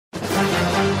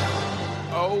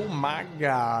Oh my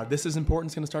God. This is important.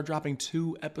 It's going to start dropping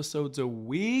 2 episodes a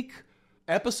week.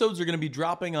 Episodes are going to be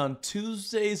dropping on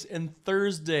Tuesdays and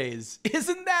Thursdays.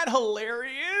 Isn't that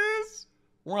hilarious?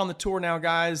 We're on the tour now,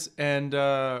 guys, and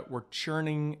we're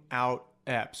churning out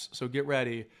eps. So get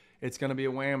ready. It's going to be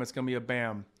a wham. It's going to be a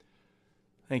bam.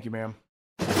 Thank you, ma'am.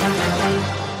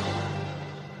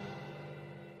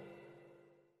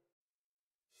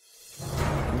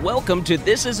 Welcome to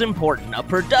This Is Important, a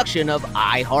production of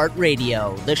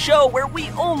iHeartRadio, the show where we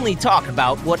only talk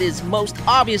about what is most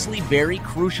obviously very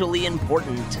crucially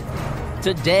important.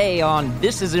 Today on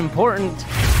This Is Important...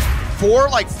 4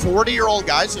 40-year-old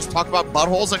guys just talk about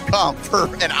buttholes and cum for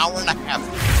an hour and a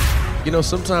half. You know,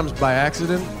 sometimes by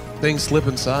accident, things slip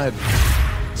inside.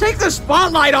 Take the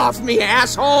spotlight off me,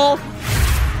 asshole!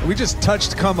 We just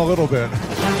touched cum a little bit.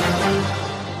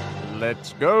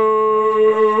 Let's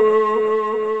go!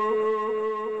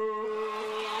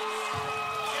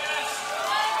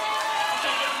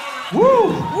 Woo!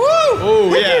 Woo!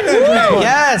 Oh, yeah. Woo.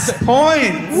 Yes,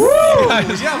 points. Woo! Yeah,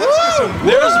 let's get some.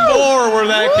 There's more where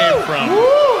that came from.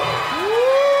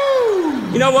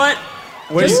 You know what?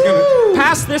 Just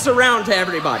pass this around to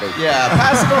everybody. Yeah,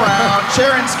 pass it around.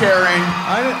 Sharing's caring.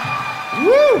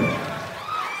 Woo!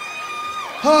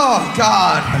 Oh,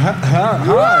 God.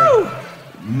 Woo!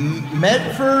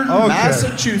 Medford,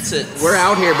 Massachusetts. We're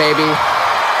out here, baby.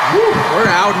 We're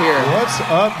out here. What's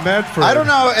up, Medford? I don't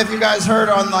know if you guys heard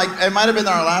on, it might have been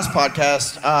our last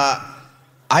podcast.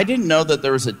 I didn't know that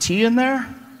there was a T in there.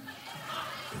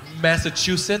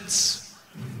 Massachusetts.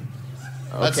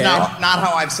 That's not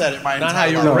how I've said it my entire life. Not how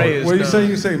you were raised. What do you say?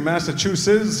 You say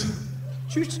Massachusetts?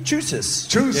 Massachusetts.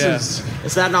 Chooses. Yeah.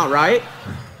 Is that not right?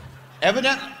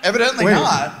 Evidently Wait.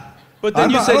 not. But then I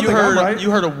you don't said think I'm right.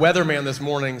 you heard a weatherman this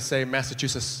morning say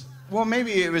Massachusetts. Well,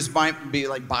 maybe it might be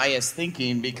biased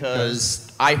thinking because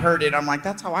I heard it. I'm like,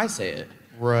 that's how I say it.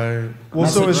 Right. Well,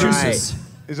 so is Massachusetts.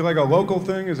 it like a local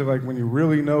thing? Is it like when you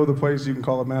really know the place, you can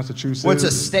call it Massachusetts? What's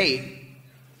a state?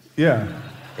 Yeah.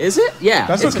 Is it? Yeah.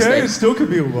 That's it's okay. a It state. still could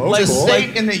be local. It's a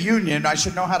state in the Union. I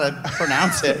should know how to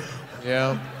pronounce it.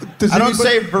 Yeah. Does I don't anybody-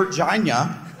 say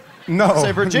Virginia. No,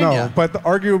 say Virginia. no, but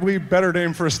arguably better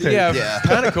name for a state. Yeah.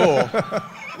 Kind of cool.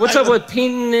 What's up with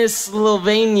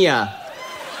Pennsylvania?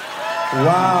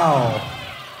 Wow.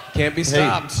 Can't be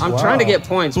stopped. I'm trying to get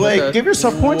points. Blake, give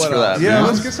yourself points for that. Yeah, man.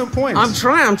 let's get some points. I'm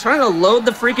trying to load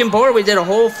the freaking board. We did a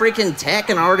whole freaking tech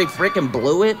and already freaking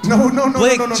blew it. No,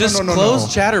 Blake, no, just no, no, close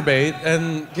no. Chatterbait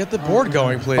and get the board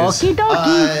going, please. Okie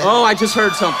dokie. Oh, I just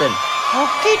heard something.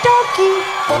 Okie dokie.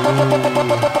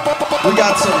 We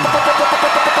got some.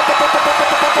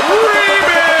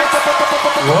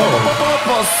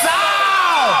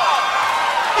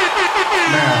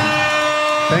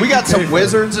 Man. We got some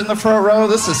wizards in the front row.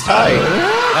 This is tight.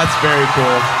 That's very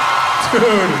cool.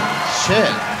 Dude, Shit.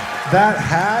 that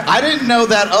hat. I didn't know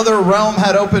that other realm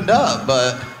had opened up,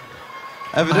 but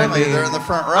evidently they're in the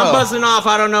front row. I'm buzzing off.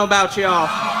 I don't know about y'all.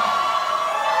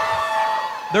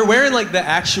 They're wearing the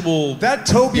actual. That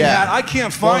Toby Yeah. hat, I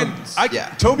can't find. Yeah.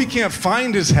 Toby can't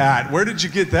find his hat. Where did you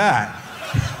get that?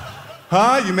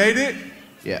 Huh? You made it?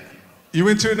 Yeah. You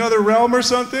went to another realm or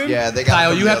something? Yeah, they got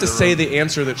Kyle, from you the have to other say room. the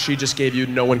answer that she just gave you.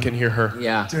 No one can hear her.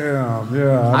 Yeah. Damn,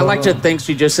 yeah. I like to think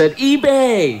she just said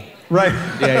eBay. Right.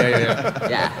 Yeah.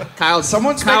 Yeah. Kyle.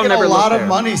 Someone's Kyle making a never lot looked of there.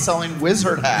 money selling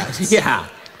wizard hats. Yeah.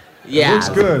 Yeah. Looks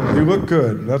good. You look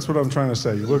good. That's what I'm trying to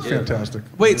say. You look fantastic.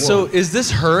 Wait, so is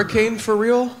this hurricane for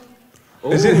real?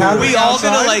 Is it Are happening we all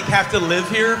outside? gonna have to live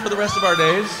here for the rest of our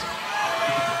days?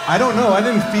 I don't know. I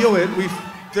didn't feel it.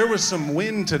 There was some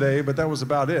wind today, but that was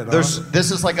about it.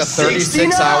 This is like a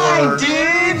 36-hour.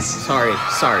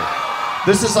 Sorry.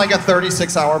 This is like a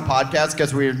 36-hour podcast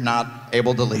because we're not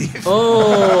able to leave.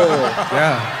 Oh.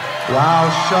 Yeah. Wow,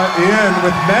 shut in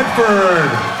with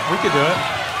Medford. We could do it.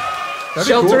 That'd be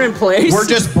Shelter cool. in place. We're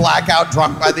just blackout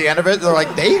drunk by the end of it. They're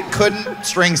like, they couldn't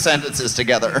string sentences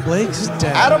together. Blake's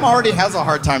dead. Adam already has a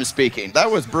hard time speaking.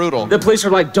 That was brutal. The police are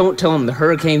like, don't tell him the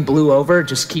hurricane blew over.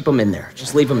 Just keep him in there.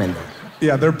 Just leave him in there.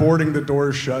 Yeah, they're boarding the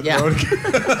doors shut. Yeah. Bro.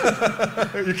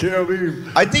 You can't leave.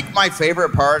 I think my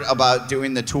favorite part about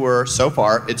doing the tour so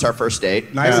far, it's our first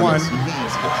date. Nice one. This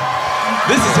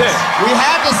is it. We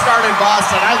had to start in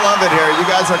Boston. I love it here. You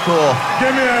guys are cool.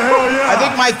 Give me a hell yeah. I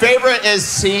think my favorite is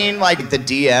seeing the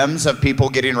DMs of people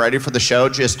getting ready for the show,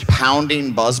 just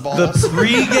pounding Buzzballs. The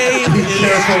pregame is.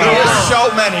 There's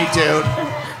so many, dude.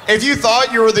 If you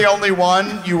thought you were the only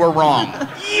one, you were wrong.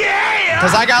 Yeah!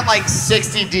 Because I got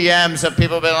 60 DMs of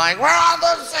people being like, we're on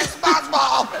the 6th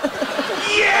Buzzball!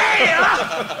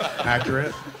 Yeah!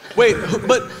 Accurate. Wait,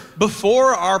 but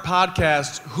before our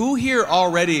podcast, who here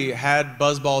already had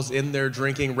Buzzballs in their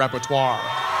drinking repertoire?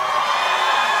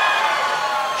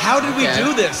 How did we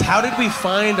do this? How did we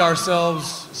find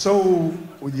ourselves? So,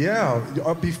 yeah,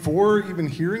 before even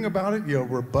hearing about it,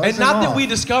 we're buzzing And not off. that we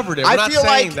discovered it. We're I not feel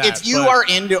saying like that, if you but- are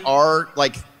into our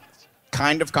like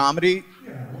kind of comedy,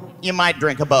 you might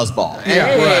drink a Buzzball. Yeah,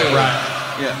 Hey. right.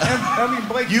 Yeah. And, I mean,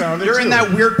 Blake found it You're in too.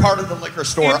 that weird part of the liquor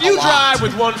store. If you a lot. drive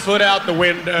with one foot out the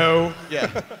window.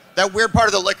 Yeah. That weird part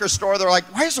of the liquor store, they're like,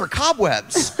 why is there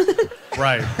cobwebs?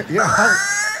 Right. Yeah.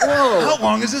 How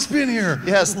long has this been here?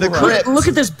 Yes, the crypt. Look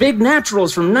at this Big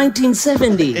Naturals from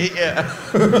 1970.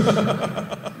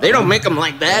 Yeah. They don't make them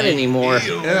like that anymore.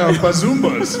 Yeah,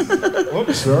 bazoombas.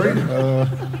 Whoops, sorry.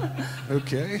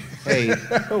 Okay. Hey,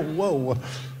 Whoa.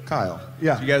 Kyle.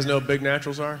 Yeah. You guys know what Big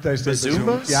Naturals are? Did I say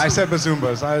Bazoombas? Yeah, I said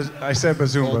bazoombas. I said Old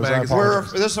bazoombas. I magazine.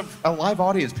 apologize. There's a live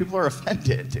audience. People are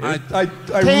offended, dude. I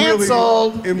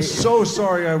Canceled. really am so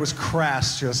sorry I was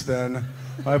crass just then.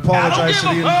 I apologize to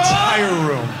the entire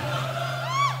room.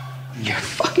 You're a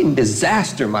fucking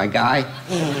disaster, my guy.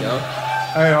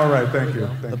 Hey, all right, thank you.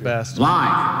 Thank The you. best.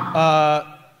 Live.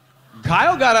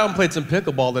 Kyle got out and played some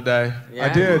pickleball today. Yeah, I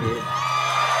did.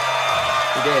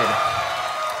 You did.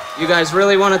 You guys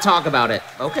really want to talk about it?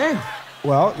 Okay.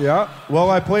 Well, yeah. Well,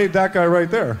 I played that guy right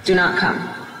there. Do not come.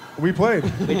 We played.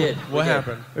 We did. What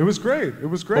happened? It was great. It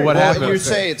was great. Well, what Well, happened? you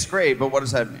say it's great, but what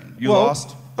does that mean? You Well,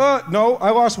 lost? No, I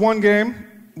lost one game.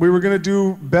 We were going to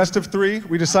do best of 3.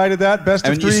 We decided that. Best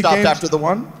of And 3 you stopped games. after the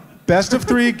one? Best of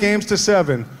 3 games to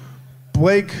 7.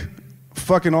 Blake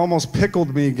fucking almost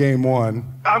pickled me game 1.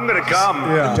 I'm gonna come.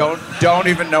 Yeah. Don't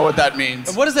even know what that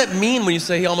means. What does that mean when you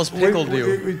say he almost pickled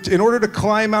you? In order to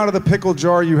climb out of the pickle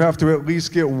jar, you have to at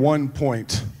least get 1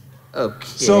 point. Okay.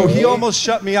 So he almost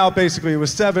shut me out, basically. It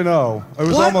was 7-0. It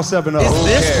was What? almost 7-0. Is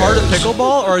this part of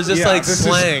pickleball, or is this Yeah, like this is-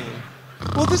 slang?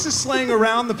 Well, this is slang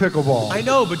around the pickleball. I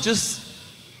know, but just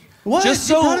What? just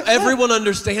You so got it? everyone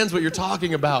understands what you're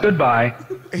talking about. Goodbye.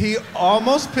 He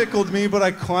almost pickled me, but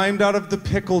I climbed out of the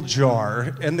pickle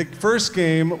jar. And the first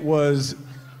game was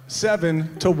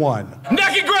 7-1.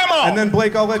 Naked grandma! And then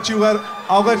Blake, I'll let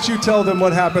you tell them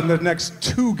what happened the next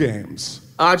 2 games.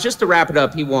 Just to wrap it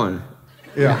up, he won.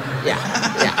 Yeah.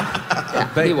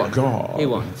 Yeah. He won. God. He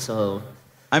won. So.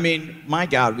 I mean, my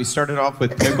God, we started off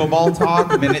with pickleball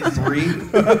talk, minute 3.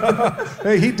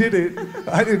 Hey, he did it.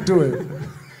 I didn't do it.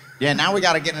 Yeah, now we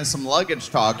got to get into some luggage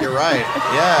talk. You're right.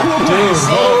 Yeah. Dude,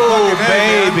 oh,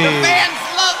 baby. Fans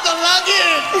love the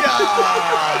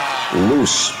luggage!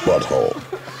 Loose butthole.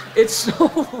 It's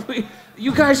so.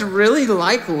 You guys really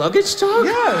like luggage talk?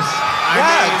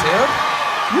 Yes. Dude.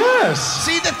 Yes.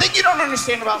 See, the thing you don't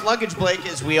understand about luggage, Blake,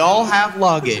 is we all have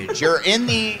luggage. You're in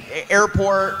the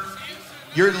airport.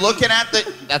 You're looking at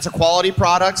that's a quality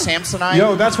product, Samsonite.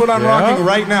 Yo, that's what I'm rocking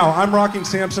right now. I'm rocking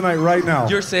Samsonite right now.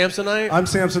 You're Samsonite? I'm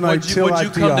Samsonite till What'd I you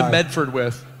come to die. Medford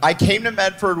with? I came to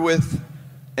Medford with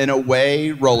an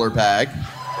away roller bag,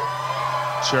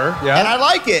 Sure. and Yeah. I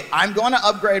like it. I'm going to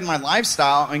upgrade my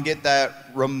lifestyle and get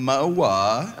that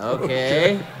Rimowa.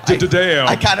 Okay.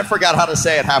 I kind of forgot how to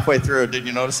say it halfway through. Did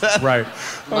you notice that? Right.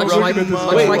 Much like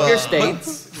your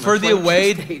states. For the Much like away,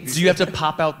 your states. do you have to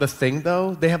pop out the thing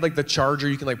though? They have like the charger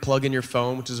you can like plug in your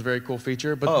phone, which is a very cool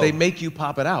feature, but Oh. they make you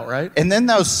pop it out, right? And then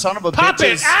those son of a Pop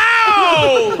bitches. it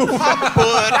out! Pop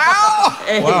it out!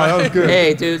 Hey, Wow, that was good.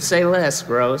 Hey, dude, say less,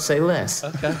 bro. Say less.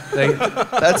 Okay.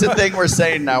 That's the thing we're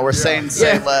saying now. We're saying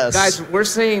say less. Guys, we're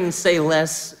saying say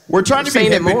less. we're trying to be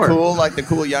saying hip it and more. cool, like the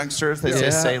cool youngsters. They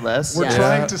say say less. We're Yeah.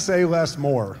 trying to say less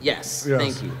more. Yes, Yes.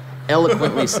 thank you.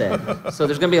 Eloquently said. So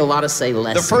there's going to be a lot of say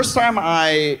less. The first time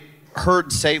I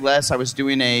heard say less, I was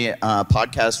doing a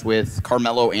podcast with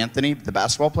Carmelo Anthony, the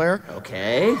basketball player.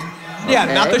 Okay. Yeah,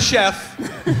 Okay. not the chef,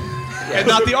 and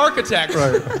not the architect,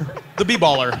 Right. the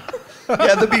b-baller.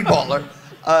 Yeah, the b-baller.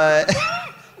 I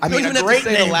You mean, don't even a have great to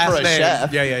say name the last for a name.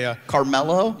 chef. Yeah.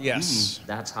 Carmelo? Yes.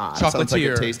 That's hot. Sounds like a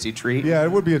Chocolatier. tasty treat. Yeah,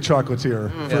 it would be a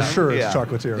chocolatier. For sure it's Yeah.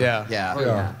 chocolatier. Yeah. Yeah.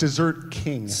 Yeah. Dessert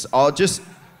king. All just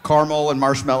caramel and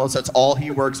marshmallows. That's all he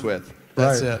works with.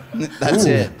 That's Right. it. That's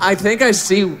it. I think I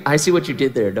see what you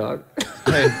did there, dog.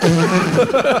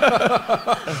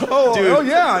 Oh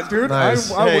yeah, dude.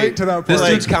 Nice. I'll Hey, wait to that This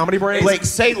point. dude's comedy brain. Blake,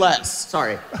 say less.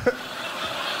 Sorry.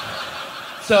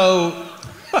 So,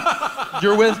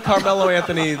 you're with Carmelo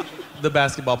Anthony, the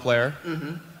basketball player.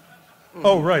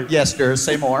 Oh right. Yes, Dur,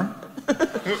 say more.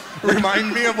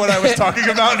 Remind me of what I was talking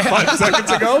about 5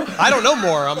 seconds ago. I don't know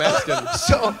more. I'm asking.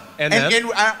 So, And and then?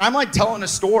 I'm like telling a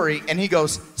story, and he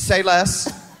goes, say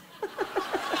less.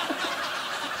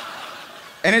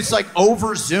 And it's like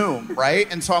over Zoom, right?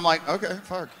 And so I'm like, okay,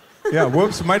 fuck. Yeah.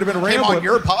 Whoops. Might have been Came rambling. on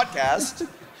your podcast.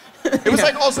 It was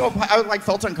like also, I like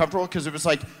felt uncomfortable because it was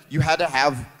like you had to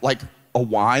have like a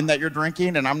wine that you're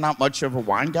drinking, and I'm not much of a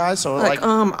wine guy, so I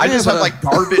I just have have a- like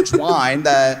garbage wine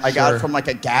that I got from like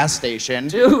a gas station.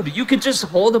 Dude, you could just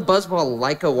hold a Buzzball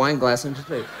like a wine glass and just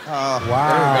like, Wow.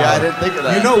 Yeah, I didn't think of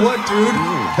that. You know what, dude?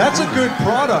 That's a good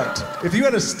product. If you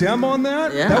had a stem on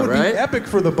that, Yeah, that would right? be epic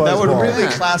for the Buzzball. That would really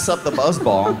class up the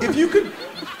Buzzball. If you could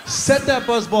set that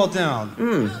Buzzball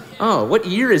down. oh, what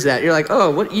year is that? You're like, oh,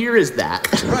 what year is that?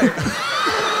 Right.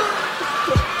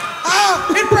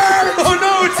 It burns! Oh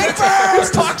no,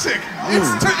 It's toxic.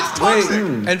 It's toxic.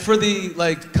 And for the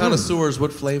connoisseurs,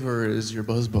 what flavor is your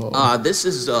Buzzball? This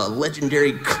is a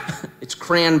legendary, it's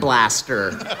Cran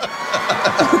Blaster.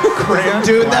 Crayon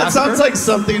Dude, that blaster? sounds like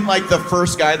something like the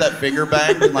first guy that finger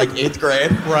banged in like 8th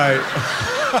grade. Right.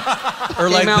 Or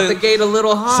Came out the gate a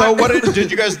little hot. So what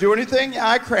did you guys do anything? Yeah,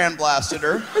 I cran blasted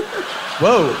her.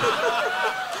 Whoa.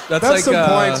 That's like some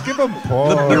points. Give them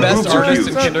points. the best Your artist in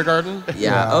reviews. kindergarten.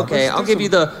 Yeah, okay, let's I'll do give you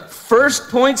the first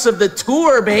points of the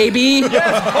tour, baby.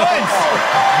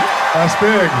 That's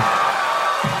big.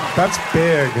 That's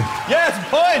big. Yes,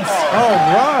 points. All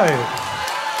right.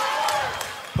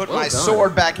 Put Well my done.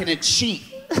 sword back in its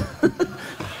sheath.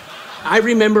 I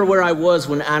remember where I was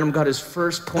when Adam got his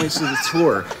first points of the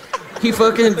tour. He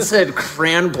fucking said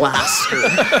Cran Blaster.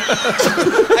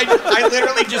 I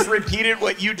literally just repeated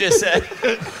what you just said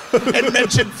and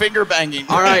mentioned finger banging.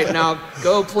 All right, now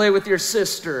go play with your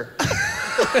sister.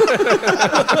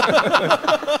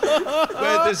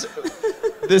 Wait,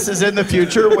 this is in the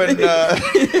future when,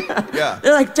 yeah.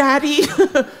 They're like, Daddy,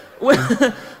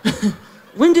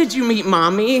 when did you meet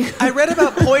Mommy? I read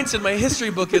about points in my history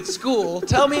book at school.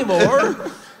 Tell me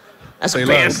more. That's a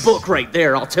banned book right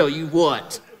there, I'll tell you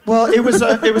what. Well, it was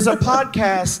a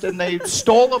podcast, and they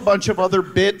stole a bunch of other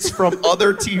bits from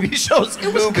other TV shows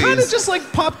and movies. Kind of just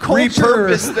like pop culture.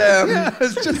 repurposed them. Yeah,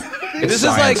 it's just. This is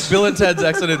like Bill and Ted's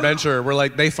Excellent Adventure, where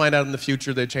like they find out in the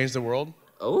future they change the world.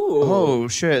 Oh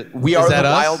shit! We are the that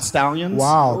us? Wild Stallions.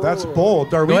 Wow, that's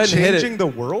bold. Are we ahead and hit changing it. the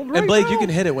world right And Blake, now? you can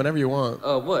hit it whenever you want.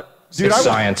 What? Dude,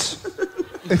 Science.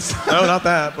 It's, No, not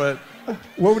that, but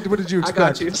what did you I expect?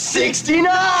 got you. 69,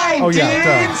 Oh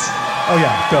yeah, duh. Oh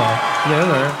yeah, duh.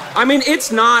 yeah. I mean,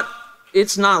 it's not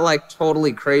like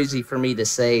totally crazy for me to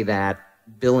say that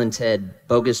Bill and Ted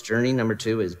Bogus Journey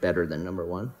 #2 is better than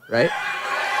 #1, right?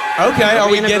 Okay, are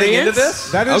we in getting agreement? into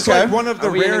this? That is Okay. like one of the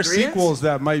Are we in rare agreement? sequels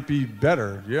that might be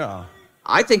better. Yeah.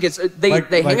 I think it's they Like-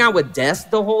 hang like- out with Death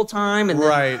the whole time, and then,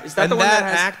 Right. Is that and the one that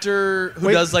that has? actor who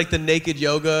Wait. does like the naked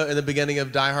yoga in the beginning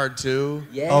of Die Hard 2?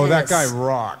 Yes. Oh, that guy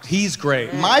rocks. He's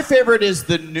great. My favorite is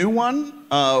the new one,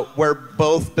 where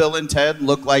both Bill and Ted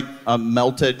look like a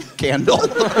melted candle.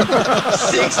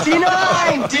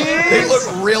 69, dude. They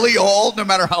look really old, no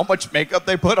matter how much makeup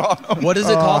they put on them. What is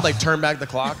it called? Like Turn Back the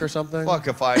Clock or something? Fuck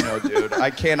if I know, dude. I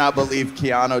cannot believe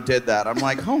Keanu did that. I'm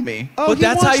like, homie. But he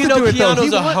that's how wants you to know do it, though.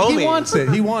 Keanu's a homie. He wants it.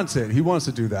 He wants it. He wants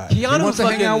to do that. he Keanu wants to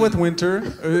hang out fucking- with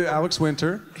Winter, Alex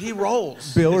Winter, He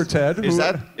rolls. Bill or Ted. Is who-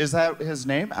 that his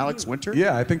name, Alex Winter?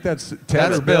 Yeah, I think that's Ted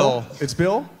That's or Bill. Bill. It's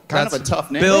Bill. Kind of a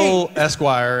tough name. Bill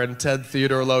Esquire and Ted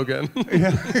Theodore Logan.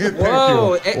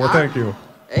 Whoa. Thank you. Well, thank you.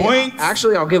 Hey, Points.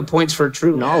 Actually, I'll give points for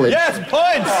true knowledge. Yes,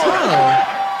 points.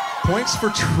 Points for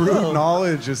true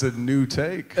knowledge is a new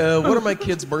take. What are my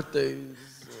kids' birthdays?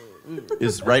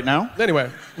 Is right now? Anyway,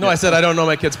 no, I said I don't know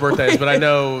my kids' birthdays, but I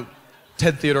know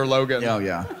Ted Theodore Logan. Oh,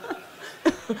 yeah.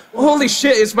 Holy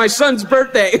shit! It's my son's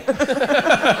birthday.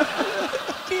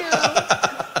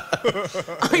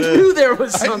 I knew there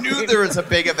was I something. knew there was a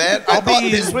big event. I thought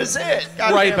this was it.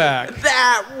 God Right damn it. back.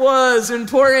 That was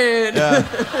important.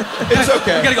 It's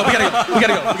okay. We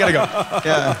gotta go.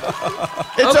 Yeah.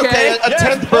 It's Okay. okay. A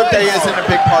 10th birthday isn't a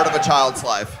big part of a child's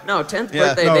life. No, 10th Yeah.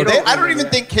 birthday. No, they don't I don't remember even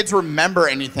that. think kids remember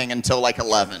anything until like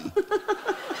 11.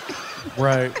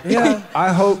 Right. Yeah.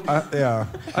 I hope. Yeah.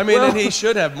 I mean, Well- and he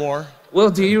should have more. Well,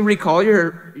 do you recall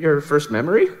your first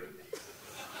memory?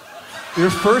 Your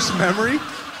first memory?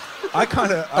 I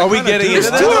kind of. Are we getting This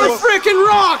into tour this? freaking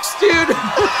rocks, dude.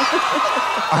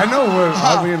 I know what.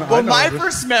 I mean, Well, I know my this.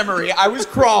 first memory, I was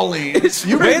crawling. You Wait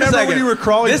a remember second. when you were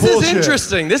crawling This bullshit. is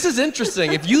interesting. This is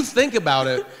interesting. If you think about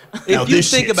it, Now if you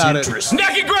this think shit's about interesting.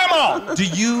 Naked grandma.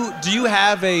 it, do you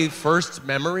have a first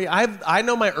memory? I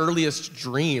know my earliest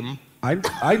dream.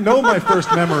 I know my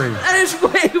first memory. That is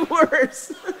way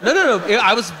worse. No.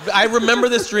 I remember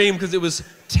this dream because it was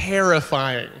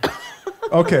terrifying.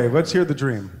 Okay, let's hear the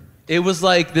dream. It was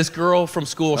like this girl from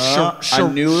school, I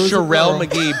knew it was a Sherelle girl.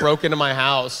 McGee, broke into my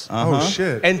house Oh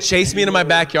shit! and chased me into my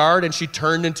backyard, and she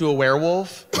turned into a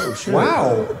werewolf.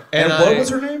 Wow. And what was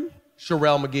her name?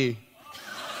 Sherelle McGee.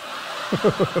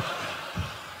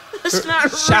 It's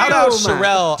not Shout out real, man.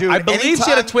 Sherelle. Dude, I believe she had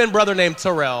a anytime- twin brother named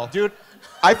Terrell. Dude,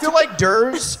 I feel like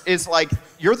Durs is like,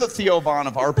 you're the Theo Von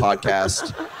of our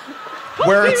podcast.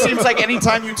 Where it seems like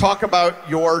anytime you talk about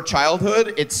your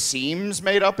childhood, it seems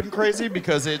made up and crazy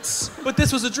because it's... But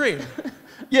this was a dream.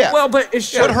 Yeah. Well, but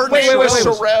is But her name was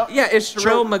Sherelle. Yeah, is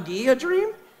Sherelle McGee a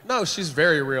dream? No, she's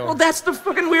very real. Well, that's the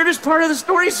fucking weirdest part of the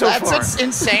story so far. That's an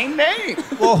insane name.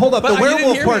 Well, hold up. But The you didn't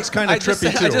werewolf hear part's me. kind of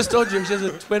trippy, too. I just told you she has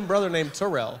a twin brother named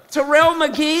Terrell. Terrell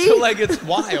McGee? So, like, it's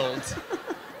wild.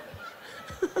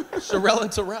 Sherelle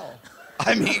and Terrell.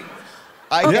 I mean,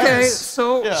 Okay, guess.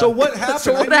 so... Yeah. So what happened?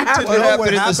 So what I need happened? to know What what happened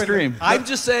in the happened. stream? I'm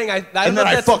just saying, I And then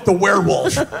I fucked the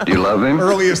werewolf. Do you love him?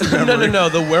 Earliest memory. No,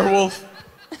 the werewolf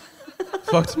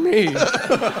fucked me.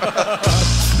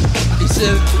 He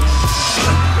said,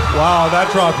 Wow, that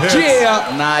drop hits.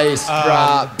 Yeah. Nice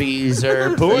drop,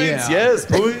 Beezer. Points, yes,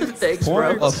 points. Thanks,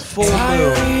 bro. a full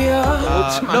moon.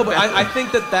 No, but I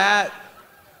think that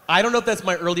I don't know if that's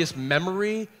my earliest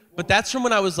memory, but that's from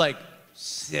when I was like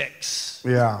 6.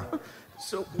 Yeah.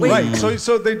 So, wait. Right.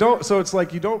 So they don't. So it's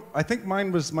like you don't. I think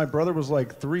mine was. My brother was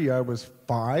like 3. I was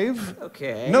 5.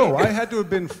 Okay. No, I had to have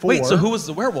been 4. Wait, so who was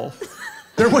the werewolf?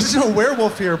 There was no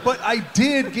werewolf here, but I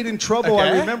did get in trouble. I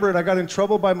Okay. remember it. I got in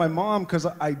trouble by my mom because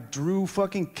I drew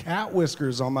fucking cat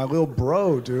whiskers on my little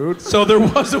bro, dude. So there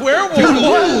was a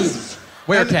werewolf.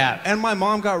 Werecat. And my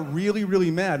mom got really, really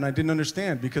mad, and I didn't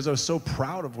understand because I was so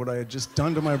proud of what I had just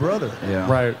done to my brother. Yeah.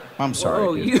 Right. I'm sorry.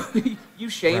 Oh, dude. you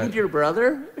shamed your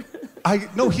brother?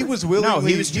 No, he was willingly. No,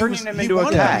 he was turning him into a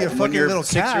wanted to cat. be a When fucking you're little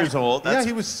 6 cat. years old, that's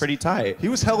yeah, he was pretty tight. He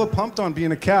was hella pumped on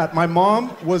being a cat. My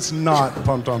mom was not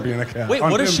pumped on being a cat. Wait, on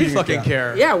what does him she being a fucking cat.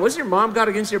 care? Yeah, what's your mom got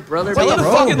against your brother? Tell her to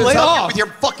Bro, fucking lay Tell off. with your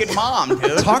fucking mom,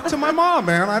 dude. Talk to my mom,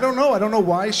 man. I don't know. I don't know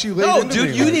why she laid No, into dude,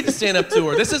 me you like need to stand up to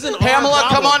her. This isn't Pamela, our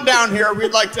come problem. on down here.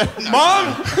 We'd like to. Mom?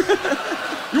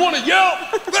 You want to yell?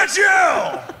 Let's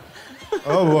yell!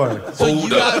 Oh boy. So you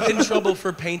got in trouble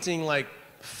for painting like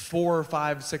 4,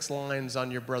 5, 6 lines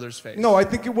on your brother's face. No, I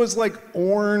think it was like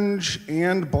orange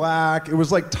and black. It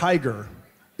was like tiger.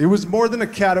 It was more than a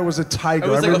cat. It was a tiger. It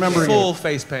was I'm like a remembering full it.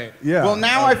 face paint. Yeah. Well,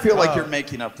 now I feel like you're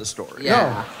making up the story.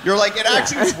 Yeah. You're like, it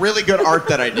actually was really good art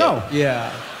that I did. No.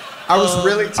 Yeah. I was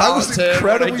really I was talented.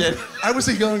 incredibly. I was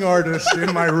a young artist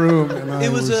in my room, and I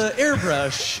It was an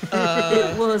airbrush.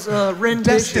 It was a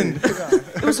rendition. destined.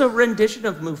 It was a rendition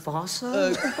of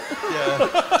Mufasa.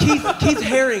 Keith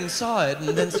Haring saw it and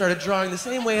then started drawing the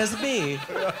same way as me.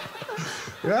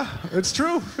 Yeah, it's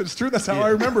true. It's true. That's how I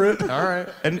remember it. All right.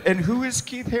 And who is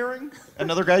Keith Haring?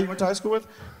 Another guy you went to high school with?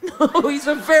 Oh, he's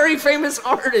a very famous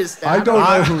artist. I don't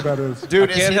know who that is.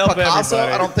 Dude, is can't he help Picasso?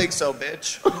 everybody. I don't think so,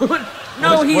 bitch.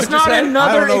 No, he's what'd you not say?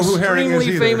 another I don't know who Herring is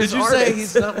extremely either. famous Did you artist. say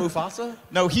he's not Mufasa?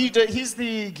 No, he's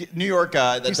the New York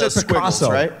guy that He said does squiggles,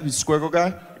 Picasso. right? He's a squiggle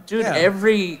guy? Dude, Yeah.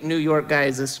 every New York guy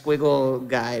is a squiggle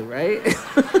guy, right?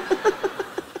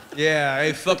 Yeah,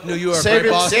 hey, fuck New York, Save right,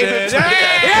 it, Boston? save it.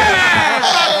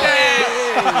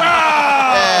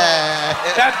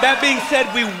 That being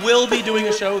said, we will be doing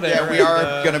a show there. Yeah, we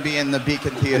are going to be in the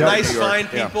Beacon Theater. Nice, in New York. fine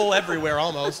Yeah. people everywhere,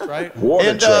 almost, right? What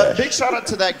And a trash. big shout out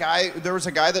to that guy. There was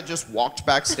a guy that just walked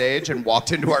backstage and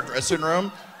walked into our dressing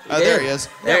room. There he is.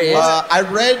 There he is. I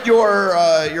read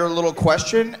your little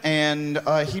question, and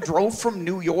he drove from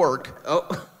New York Oh,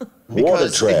 What a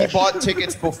because he trash. bought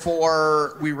tickets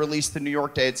before we released the New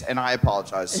York dates, and I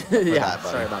apologize for yeah. that. buddy.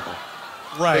 Sorry about that.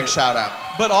 Right. Big shout out.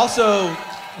 But also,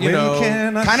 you know,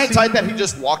 Kind of tight that he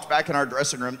just walked back in our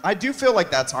dressing room. I do feel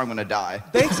like that's how I'm going to die.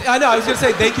 thanks. I know. I was gonna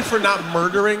say thank you for not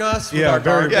murdering us. With Yeah, our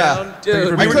very- guard Yeah. down. Dude,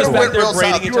 I were could just have back went there real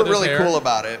braiding south. each You were other's really hair. cool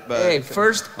about it, but Hey,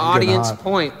 first audience hot.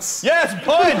 points. Yes,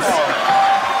 points!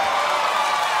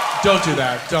 Don't do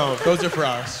that. Don't. Those are for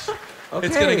us. Okay.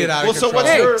 It's gonna get out Well, of so control. what's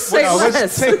Hey, your? say what's-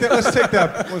 less. Let's take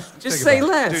that. Let's Just take say it back.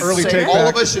 less. Dude, Early say- take all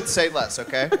back. of us should say less,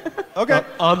 okay? Okay.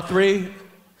 On 3,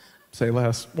 say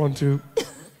less. 1, 2,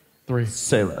 3.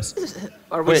 Say less.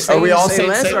 Are we Wait, are saying we all say saying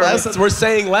less? say or- less? So we're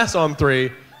saying less on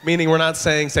 3, meaning we're not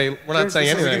saying We're saying So you're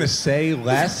anything. gonna say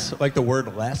less, like the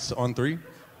word less on 3?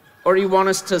 Or you want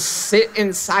us to sit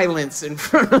in silence in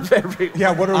front of everyone?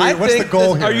 Yeah. What are we? I What's think the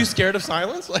goal this- here? Are you scared of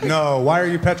silence? Like, No. Why are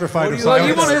you petrified What of do you- Well,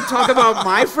 silence? you want to talk about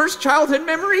my first childhood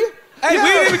memory? Hey, we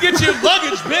didn't even get your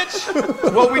luggage,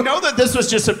 bitch. Well, we know that this was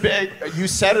just a big. You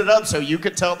set it up so you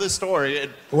could tell this story.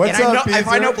 And, What's and I up, know, if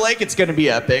I Beezer? know Blake, it's going to be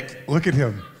epic. Look at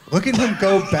him. Look at him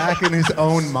go back in his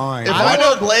own mind. If I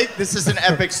know Blake, this is an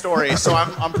epic story. So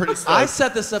I'm pretty stoked. I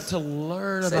set this up to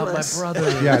learn Say about less. my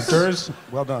brother. Yeah, Durs.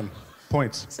 Well done.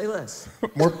 Points. Say less.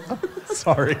 More.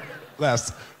 Sorry.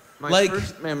 Less. My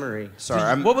first memory.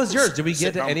 Sorry, what was yours? Did we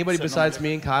get to anybody besides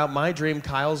me and Kyle? My dream,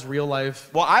 Kyle's real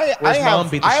life. Well, I mom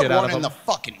beat the have shit out one of in him. the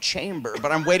fucking chamber,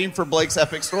 but I'm waiting for Blake's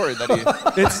epic story that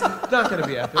he. It's not gonna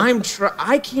be epic.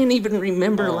 I can't even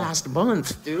remember last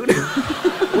month, dude.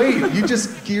 Wait, you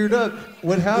just geared up.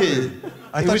 What happened?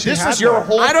 I thought This was your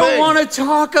whole I don't thing. want to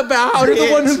talk about You're it.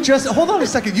 the one who just. Hold on a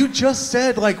second. You just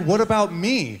said like, what about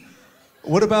me?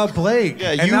 What about Blake?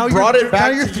 Yeah, and you now brought it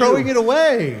back Now you're to throwing you. it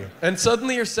away. And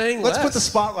suddenly you're saying Let's less. put the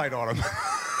spotlight on him.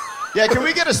 Yeah, can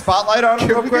we get a spotlight on him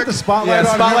real Can we quick? get the spotlight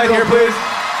on spotlight him here, real quick? please.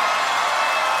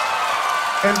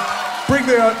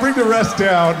 And bring the rest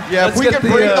down. Yeah, Let's if we get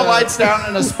can bring the lights down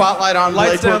and a spotlight on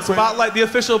Lights Blake down, real quick. spotlight, the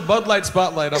official Bud Light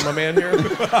spotlight on my man here.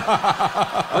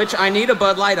 Which I need a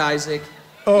Bud Light, Isaac.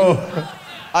 Oh,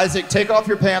 Isaac, take off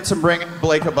your pants and bring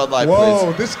Blake a Bud Light, whoa,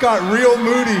 please. this got real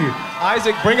moody.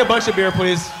 Isaac, bring a bunch of beer,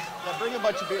 please. Yeah, bring a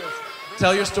bunch of beers.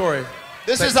 Tell your story.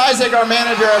 This is Isaac, our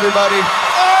manager, everybody.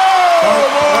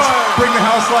 Let's bring the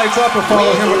house lights up or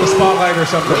follow him with the spotlight or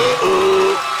something.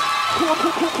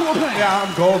 Yeah,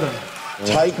 I'm golden.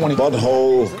 Tight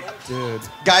butthole. Dude.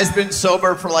 Guy's been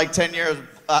sober for like 10 years.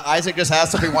 Isaac just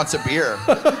asked if he wants a beer.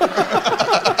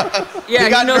 Yeah, he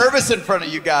got knows, nervous in front of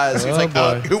you guys. He's like,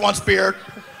 boy. who wants beer?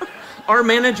 our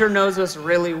manager knows us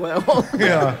really well.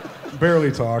 Yeah,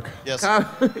 barely talk. Yes.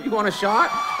 You want a shot?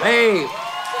 Hey.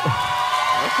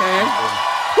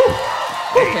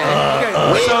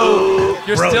 Okay. So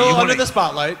you're Bro, still you under wanna- the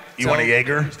spotlight. You want a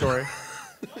Jaeger? Story.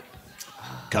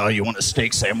 Kyle, you want a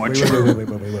steak sandwich?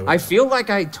 Wait. I feel like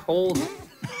I told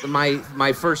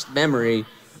my first memory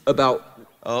about.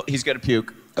 Oh, he's gonna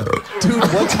puke. Dude,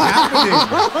 what's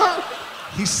happening?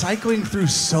 He's cycling through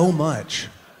so much.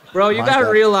 Bro, you My gotta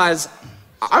God. realize,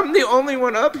 I'm the only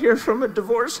one up here from a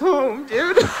divorce home,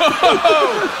 dude.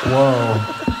 Whoa.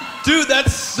 Dude,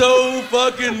 that's so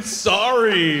fucking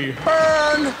sorry.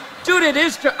 Dude, it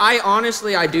is.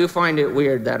 I do find it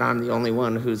weird that I'm the only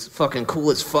one who's fucking cool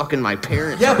as fucking my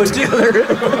parents. Yeah, are but together.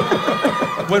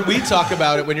 When we talk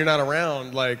about it when you're not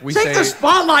around, like we Take say. the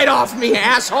spotlight off me,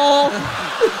 asshole.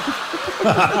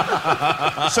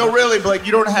 So really, Blake,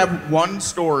 you don't have one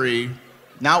story,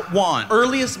 not one.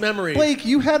 Earliest memory. Blake,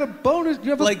 you had a bonus. You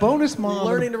have Like, a bonus mom.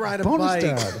 learning and to ride a bonus bike.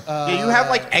 Dad. Yeah, you have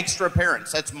like extra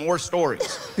parents. That's more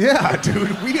stories. Yeah, dude.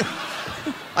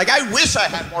 Like, I wish I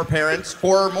had more parents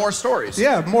for more stories.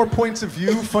 Yeah, more points of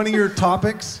view, funnier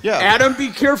topics. Yeah. Adam, be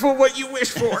careful what you wish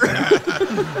for.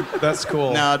 That's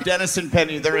cool. No, Dennis and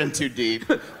Penny, they're in too deep.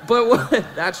 But what,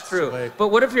 that's true. Sweet. But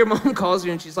what if your mom calls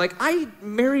you and she's like, I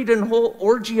married a whole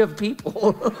orgy of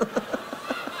people?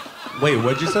 Wait,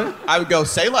 what'd you say? I would go,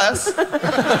 say less.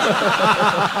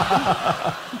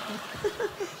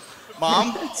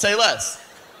 Mom, say less.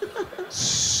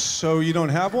 So you don't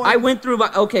have one? I went through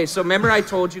okay, so remember I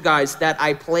told you guys that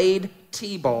I played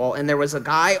T-ball and there was a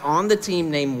guy on the team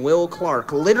named Will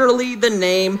Clark, literally the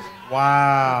name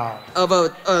Wow. of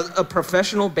a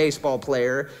professional baseball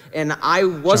player, and I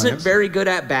wasn't Giants. very good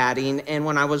at batting, and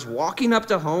when I was walking up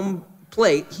to home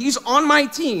plate, he's on my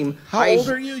team. How old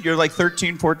are you? You're like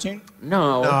 13, 14?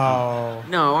 No,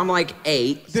 I'm like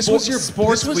 8. This was your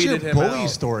Sports this was your weeded him bully out.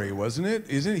 story, wasn't it?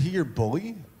 Isn't he your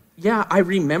bully? Yeah, I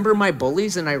remember my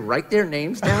bullies and I write their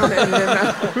names down, and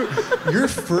then Your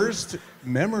first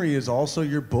memory is also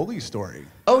your bully story.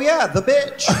 Oh, yeah, the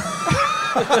bitch.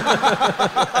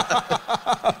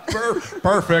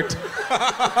 Perfect.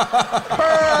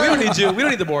 We don't need you. We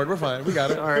don't need the board. We're fine. We got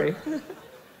it. sorry.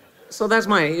 So that's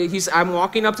I'm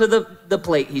walking up to the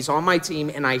plate. He's on my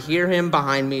team, and I hear him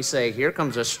behind me say, "Here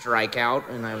comes a strikeout,"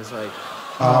 and I was like,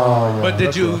 But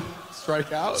did you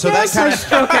strike out? So "Yes, I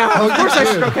struck out. Of course, I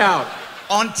struck out.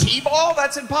 On T-ball?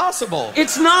 That's impossible.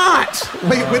 It's not."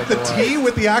 Wait, with the tee,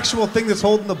 with the actual thing that's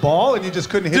holding the ball, and you just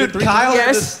couldn't hit it Dude, three Kyle times?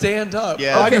 had to Yes. stand up.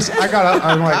 Yeah. I'm like,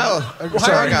 Kyle,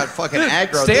 sorry. I got fucking Dude,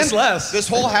 aggro. stand less. This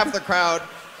whole half the crowd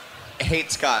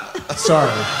hates Kyle. Sorry.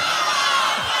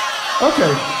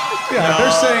 Okay. Yeah,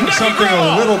 they're saying something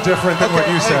a little different than what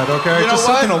you said, okay? You know Just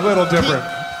what? something a little different.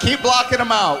 Keep blocking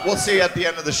them out. We'll see you at the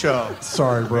end of the show.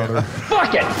 Sorry, brother.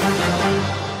 Fuck it.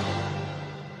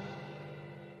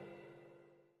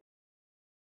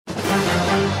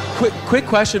 Quick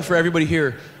question for everybody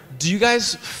here. Do you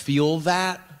guys feel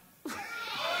that?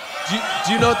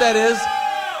 Do you know what that is?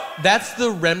 That's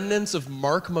the remnants of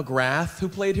Mark McGrath who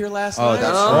played here last night.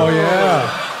 Oh, yeah.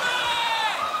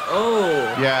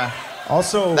 Oh. Yeah.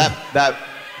 Also,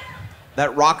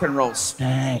 That rock and roll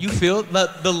stank. You feel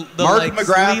the Mark like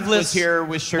McGrath sleeveless was here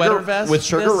with sweater Sugar vest with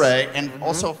Sugar this? Ray and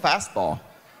also Fastball.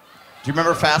 Do you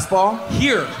remember Fastball?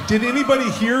 Here. did anybody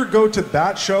here go to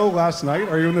that show last night?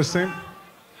 Are you in the same?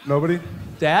 Nobody?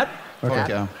 Dad? Okay.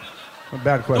 Yeah. A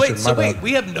bad question. Wait, so my bad.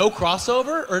 we have no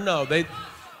crossover? Or no?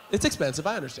 It's expensive,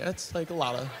 I understand. It's like a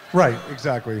lot of... Right,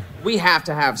 exactly. We have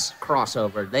to have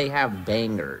crossover. They have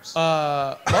bangers.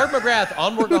 Mark McGrath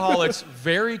on Workaholics,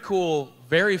 very cool,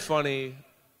 very funny.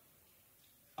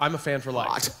 I'm a fan for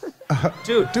life.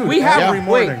 Dude, we have every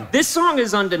morning. Wait, this song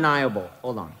is undeniable.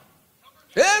 Hold on.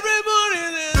 Every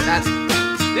morning. That's...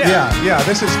 Yeah,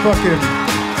 this is fucking...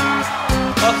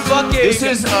 A fucking... This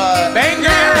is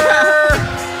banger!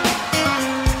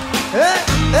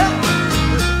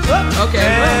 Okay,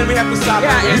 and we have to stop.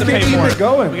 Yeah, we have to you pay can for keep it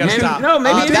going. We gotta stop. No,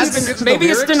 maybe maybe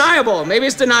it's deniable. Maybe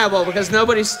it's deniable because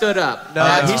nobody stood up. No,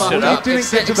 he stood up. Didn't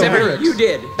get to the Except lyrics. you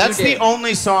did. That's You the did.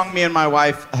 only song me and my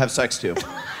wife have sex to.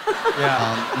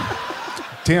 Yeah.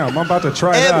 Damn, I'm about to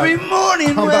try Every that. morning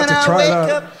I'm when about to I try wake that.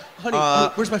 up.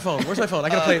 Honey, where's my phone? Where's my phone? I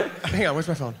gotta play it. Hang on, where's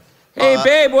my phone? Hey,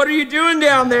 babe, what are you doing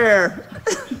down there?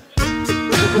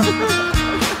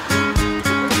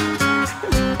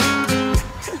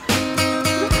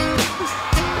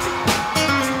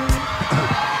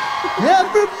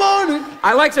 Every morning.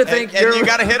 I like to think And you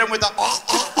gotta hit him with the.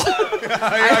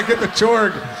 I get the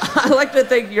chorg. I like to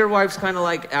think your wife's kind of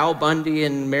like Al Bundy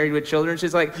and Married with Children.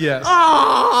 She's like, Yes.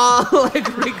 oh,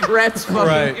 like regrets fucking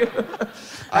Right. you.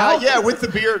 Yeah, with the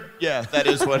beard. Yeah, that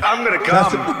is what. I'm gonna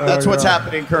come. That's what's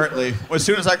happening currently. As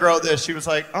soon as I grow this, she was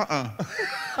like, Yeah.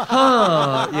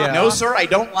 No, sir, I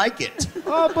don't like it.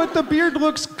 Oh, but the beard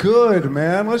looks good,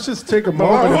 man. Let's just take a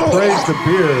moment and praise the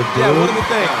beard, dude. Yeah, what are the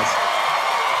things?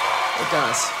 It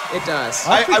does. It does.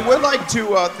 I would like to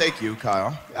thank you,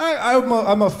 Kyle.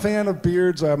 I'm a fan of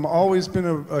beards. I've always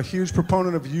been a huge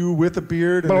proponent of you with a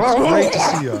beard, and it's great to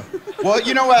see you. Well,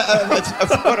 you know what?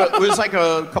 It was like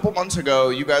a couple months ago.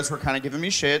 You guys were kind of giving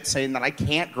me shit, saying that I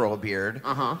can't grow a beard.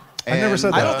 Uh-huh. I never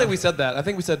said that. I don't think we said that. I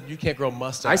think we said you can't grow a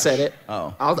mustache. I said it.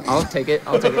 Oh. I'll take it.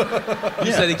 I'll take it.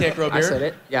 You said he can't grow a I beard? said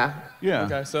it. Yeah. Yeah.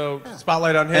 Okay, so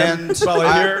spotlight on him, And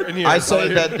spotlight here, and here. I spotlight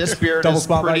say here. that this beard Double is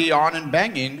spotlight. pretty on and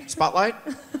banging. Spotlight?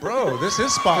 Bro, this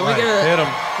is Can we spotlight. get Hit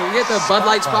him. Can we get the Bud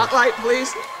Light spotlight,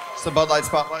 please? It's the Bud Light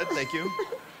Spotlight. Thank you.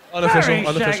 Unofficial,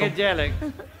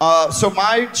 unofficial. So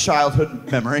my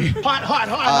childhood memory.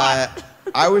 Hot.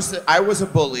 I was a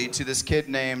bully to this kid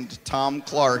named Tom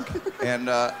Clark, and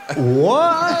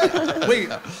What? Wait,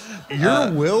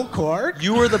 you're Will Clark?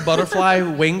 You were the butterfly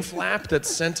wing flap that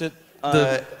sent it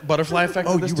the butterfly effect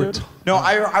to this dude? No,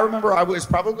 I remember I was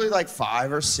probably like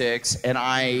 5 or 6, and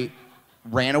I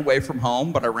ran away from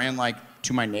home, but I ran like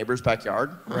to my neighbor's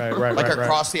backyard. Right, Like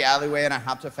across the alleyway, and I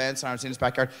hopped a fence, and I was in his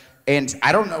backyard. And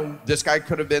I don't know, this guy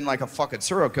could have been like a fucking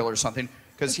serial killer or something,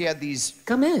 because he had these.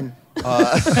 Come in. He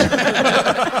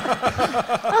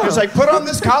was like, put on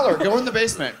this collar, go in the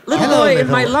basement. Little boy in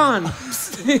my lawn.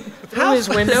 Through his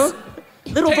window.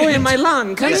 Little boy in my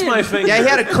lawn. Come Kiss in. my finger. Yeah, he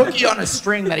had a cookie on a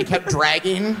string that he kept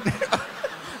dragging.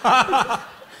 Come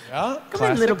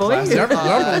in, little boy.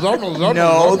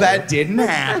 No, that didn't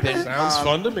happen. Sounds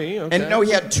fun to me. Okay. And no,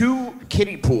 he had 2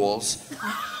 kiddie pools.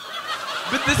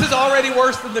 But this is already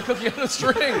worse than the cookie on a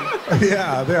string.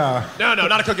 Yeah. No,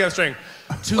 not a cookie on a string.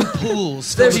 2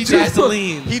 pools There's filled with 2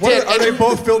 gasoline. He What, did. are they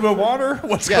both filled with water?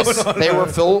 What's Yes, going on? they were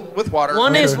filled with water.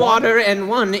 One is water and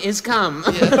one is cum.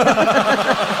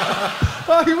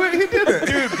 Oh, he did it.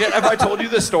 Dude, have I told you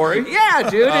this story? Yeah,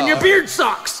 dude, and your beard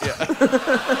sucks.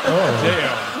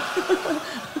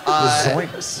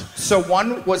 Zoinks. So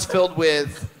one was filled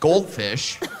with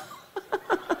goldfish.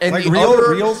 And Like the real,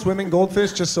 other, real swimming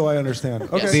goldfish, just so I understand.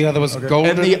 Okay. Yes. The other was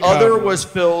golden. and the cub. other was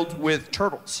filled with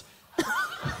turtles.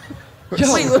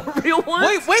 Wait, real one?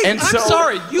 Wait, And I'm so-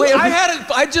 sorry. Wait,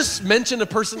 I just mentioned a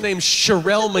person named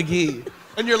Sherelle McGee.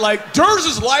 And you're like,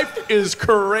 Durs's life is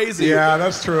crazy. Yeah,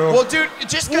 that's true. Well, dude,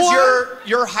 just because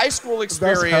your high school hella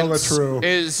experience true.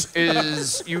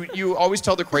 is you always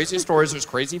tell the craziest stories. There's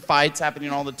crazy fights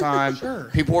happening all the time. Sure.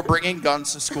 People were bringing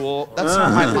guns to school. That's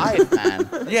not my life,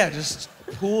 man. Yeah, just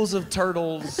pools of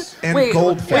turtles. and Wait,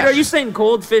 goldfish. wait, are you saying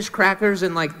goldfish crackers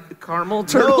and like caramel No,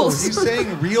 turtles? he's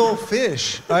saying real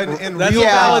fish and That's real a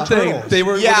valid thing. turtles. They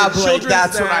were Yeah, little Blake, children's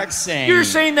that's what I'm snacks. saying. You're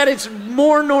saying that it's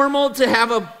more normal to have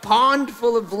a pond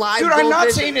full of live Dude, I'm not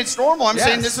goldfish? saying it's normal. I'm Yes.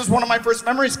 saying this is one of my first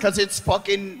memories because it's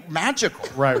fucking magical.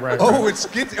 Right. Oh,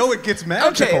 it gets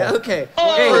magical. Okay.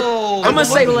 Hey, I'm gonna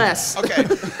say less. Okay,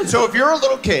 so if you're a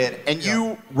little kid and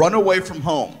you run away from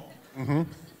home,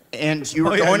 and you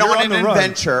were yeah, going you're on on an the run.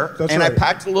 adventure, That's and I right.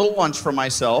 packed a little lunch for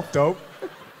myself, Dope.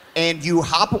 and you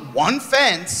hop one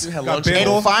fence had and lunch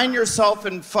bindle. find yourself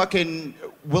in fucking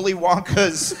Willy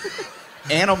Wonka's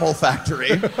animal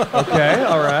factory. Okay,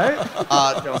 all right.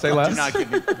 Say less.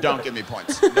 Don't give me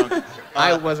points. Don't,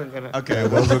 I wasn't gonna. okay,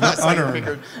 Those are that's like unearned.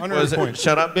 figured. Unearned Was it, points.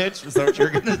 shut up, bitch. Is that what you're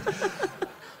gonna?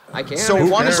 I can. So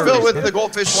one is filled with the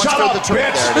goldfish, one's filled with the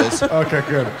turtle. There it is. Okay,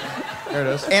 good. There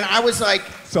it is. And I was like,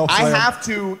 Self-slam. I have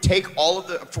to take all of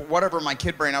the, for whatever my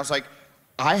kid brain, I was like,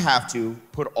 I have to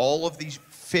put all of these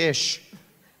fish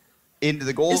into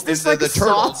the Is this into like the a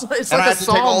turtles. Saw? It's and like I a had to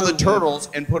Saw take all the movie. turtles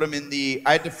and put them in the,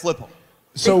 I had to flip them.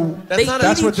 So They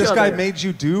that's eat what each this guy other. made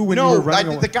you do when you were No,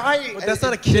 running away? the guy. But that's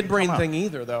not a it kid didn't brain come up. thing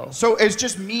either, though. So it's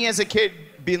just me as a kid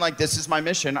being like, this is my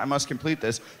mission. I must complete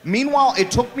this. Meanwhile,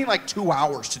 it took me like 2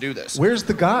 hours to do this. Where's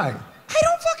the guy? I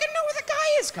don't fucking know where the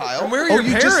guy is, Kyle. And where are Oh, your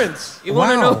you just- parents? You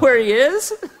want to Wow. know where he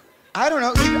is? I don't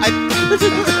know.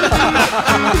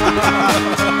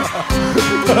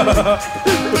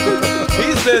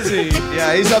 He's busy.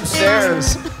 Yeah, he's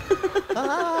upstairs. He's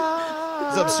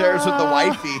upstairs with the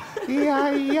wifey.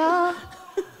 Yeah.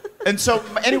 And so,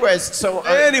 anyways,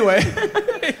 Anyway.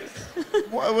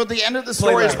 well, the end of the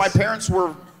story is my parents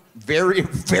were very,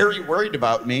 very worried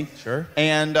about me. Sure.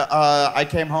 And I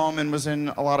came home and was in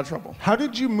a lot of trouble. How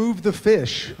did you move the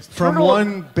fish from Turtle-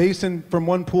 one basin, from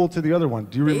one pool to the other one?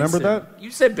 Do you remember Basin. that? You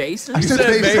said basin? I said said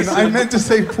basin. basin. I meant to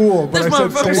say pool, but This I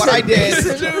said motherfucker basin. What I did,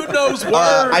 This dude knows words.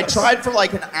 I tried for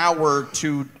like an hour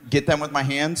to get them with my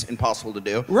hands. Impossible to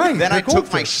do. Right, Then they're I took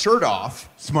my goldfish. shirt off.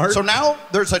 Smart. So now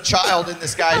there's a child in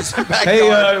this guy's backyard.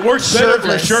 Hey, it works better if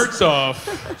your shirtless. shirt's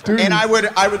off. Dude, And I would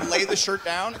lay the shirt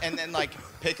down and then like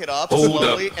pick it up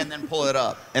slowly and then pull it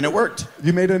up. And it worked.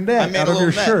 you made a I net made out a of your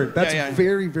little net. shirt. That's Yeah, yeah.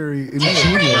 very, very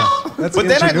ingenious. That's But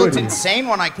then I looked ingenuity. insane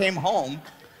when I came home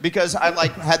because I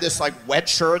like had this like wet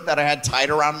shirt that I had tied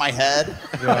around my head.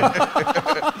 Yeah,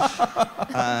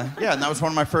 and that was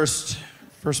one of my first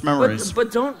memories.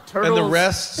 But don't turtles... And the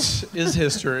rest is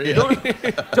history.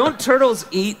 Don't turtles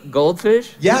eat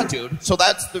goldfish? Yeah, dude. So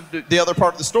that's the other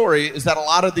part of the story is that a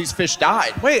lot of these fish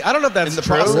died. Wait, I don't know if that's In the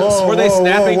true. process. Whoa, Were they whoa,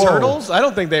 snapping whoa, whoa. turtles? I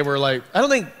don't think they were like. I don't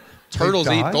think turtles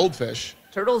eat died? goldfish.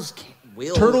 Turtles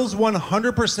will. Turtles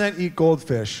 100% eat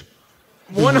goldfish.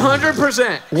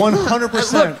 100%.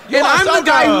 100%. Look, and I'm the lost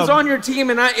guy out, who's on your team,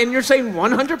 and you're saying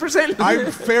 100%?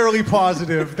 I'm fairly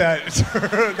positive that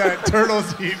that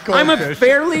turtles eat goldfish. I'm a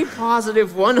fairly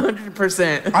positive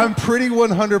 100%. I'm pretty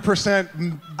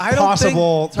 100% I don't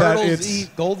possible think that turtles it's. eat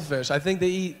goldfish. I think they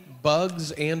eat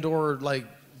bugs and/or like I'm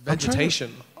trying to-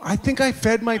 vegetation. I think I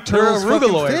fed my turtles fucking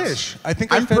arugaloids. fish. I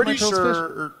think I I'm fed my pretty turtles fish.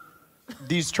 sure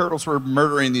these turtles were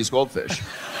murdering these goldfish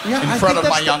Yeah, I in front think of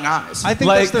my that's young eyes. I think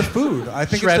Like that's their food. I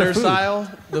think it's their Shredder food.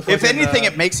 style. The If fucking, anything,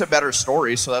 it makes a better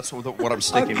story, so that's what I'm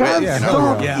sticking with. Yeah, You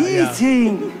know? hell yeah.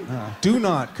 yeah. Do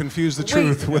not confuse the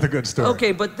truth with a good story.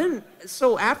 Okay, but then,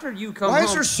 so after you come Why home...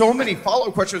 is there so many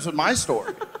follow-up questions with my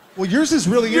story? Well, yours is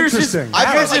really Yours is- interesting. I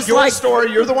Yours felt like is your like-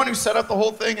 story. You're the one who set up the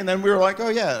whole thing, and then we were like, "Oh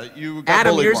yeah, you got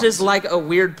Adam, bullied yours once. is like a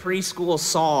weird preschool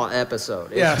Saw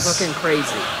episode. It's Yes. fucking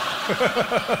crazy.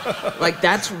 Like,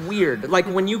 that's weird. Like,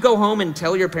 when you go home and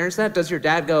tell your parents that, does your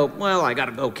dad go, well, I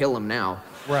gotta go kill him now?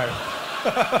 Right.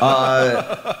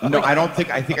 No, I don't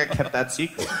think. I think I kept that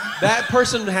secret. That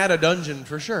person had a dungeon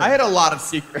for sure. I had a lot of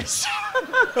secrets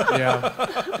yeah.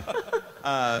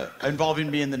 involving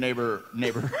me in the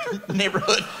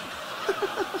neighborhood.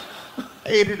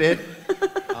 Hated it.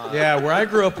 Yeah, where I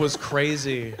grew up was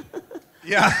crazy.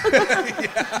 Yeah.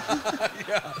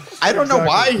 I don't know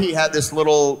why he had these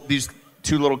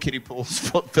two little kiddie pools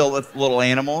filled with little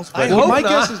animals. But hope my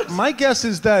not. my guess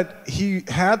is that he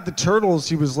had the turtles.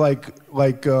 He was like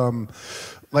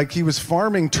he was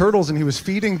farming turtles and he was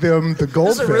feeding them the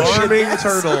goldfish. really Farming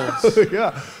turtles.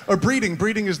 Yeah, or breeding.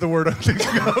 Breeding is the word I'm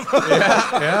thinking of.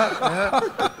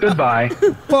 Goodbye.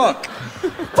 Fuck.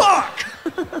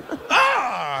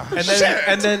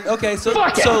 And then okay, so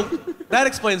that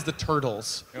explains the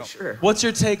turtles. Sure. What's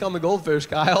your take on the goldfish,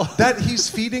 Kyle? That he's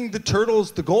feeding the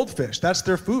turtles the goldfish. That's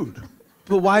their food.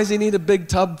 But why does he need a big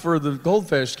tub for the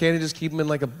goldfish? Can't he just keep them in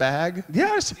like a bag?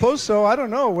 Yeah, I suppose so. I don't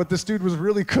know what this dude was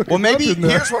really cooking. well, maybe up in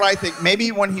there. here's what I think.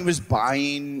 Maybe when he was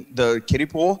buying the kiddie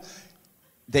pool,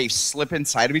 they slip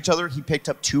inside of each other. He picked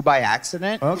up two by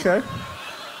accident, Okay.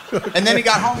 and then he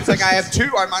got home. He's like, "I have two.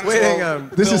 I might as Wait, well." hang on.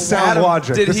 This is sound Adam,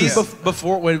 logic. Did This he is-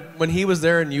 before when he was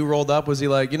there and you rolled up? Was he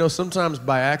like, sometimes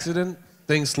by accident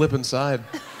things slip inside?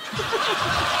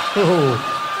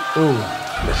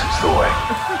 This is the way.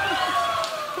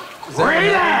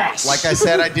 Like I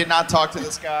said, I did not talk to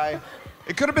this guy.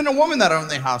 It could have been a woman that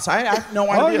owned the house. I have no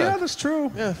Oh idea. yeah, that's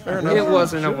true. Yeah, fair enough. It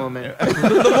wasn't a woman.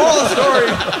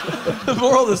 The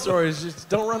moral of the story is just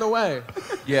don't run away.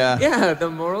 Yeah. Yeah, the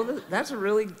moral, that's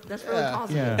really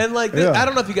positive. And like, Yeah. I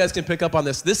don't know if you guys can pick up on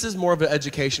this. This is more of an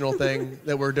educational thing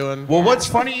that we're doing. Well, what's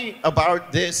funny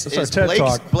about this That's our is TED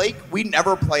Talk. Blake, we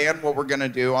never plan what we're going to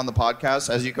do on the podcast,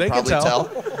 as you can They can probably tell.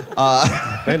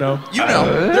 tell. They know. You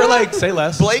know. They're like, say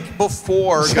less. Blake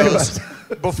before goes,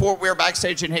 before we were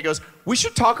backstage, and he goes, "We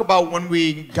should talk about when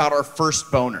we got our first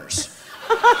boners."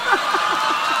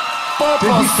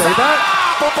 Did he say that?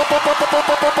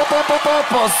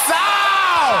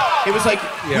 He was like,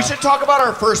 "We should talk about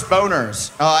our first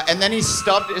boners," and then he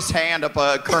stubbed his hand up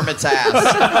Kermit's ass.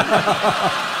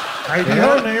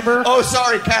 Neighbor. Oh,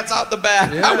 sorry, cat's out the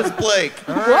bag. Yeah. That was Blake.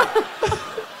 What?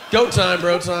 Go time,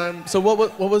 bro time. So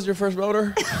what was your first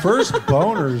boner? First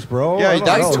boners, bro. Yeah, don't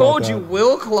I know told about you, that.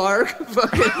 Will Clark.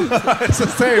 It's the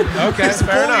same. Okay, his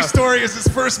fair only enough. story is his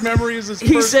first memory is his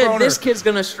He first said, boner. this kid's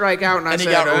gonna strike out, and I And he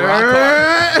said, got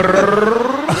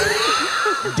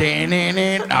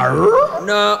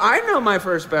no, I know my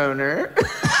first boner.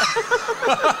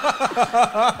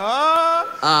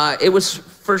 It was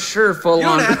for sure full You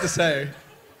on. don't have to say.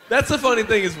 That's the funny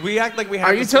thing is we act like we have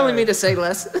Are to you telling say. me to say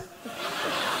less?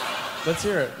 Let's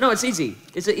hear it. No, it's easy.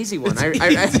 It's an easy one.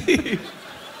 Easy.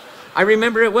 I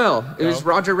remember it well. It was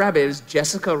Roger Rabbit. It was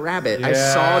Jessica Rabbit. I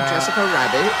saw Jessica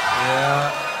Rabbit.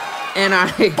 Yeah. And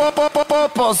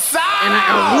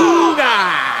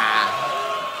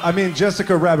I mean,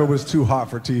 Jessica Rabbit was too hot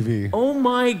for TV. oh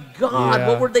my God, Yeah.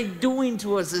 what were they doing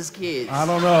to us as kids? I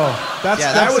don't know. Yeah, That's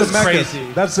that was Zemeckis.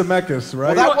 crazy. That's Zemeckis,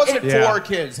 right? Well, that wasn't Yeah. for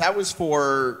kids. That was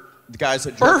for the guys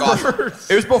that jerk off.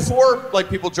 It was before like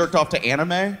people jerked off to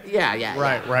anime. Yeah.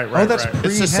 Right. Oh, that's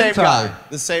It's the same pre-hentai. guy,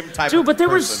 the same type. Dude, of but there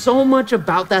was person. so much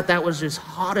about that was just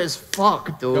hot as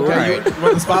fuck, dude. Okay, you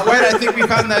want the spotlight? I think we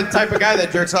found the type of guy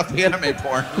that jerks off the anime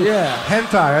porn. Yeah.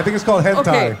 Hentai. I think it's called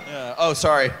hentai. Okay. Oh,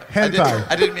 sorry. Hentai.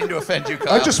 I didn't mean to offend you,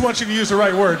 Kyle. I just want you to use the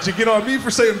right words. You get on me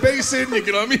for saying basin. You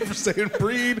get on me for saying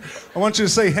breed. I want you to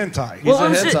say hentai. He's a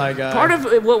I'm saying, hentai guy. part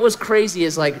of what was crazy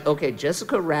is like, okay,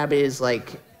 Jessica Rabbit is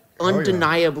like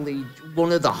undeniably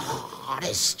one of the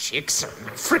hottest chicks in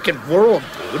the freaking world,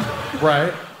 dude.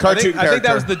 Right. Cartoon I think that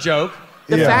character. was the joke.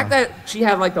 The Yeah. fact that she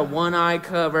had like the one eye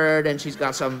covered and she's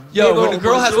got some Yo, big when a old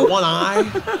girl has muscle- one eye,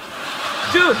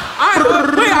 Dude,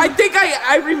 I think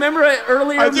I remember an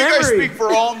earlier I think memory. I speak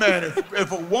for all men.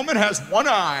 If a woman has one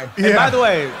eye, and by the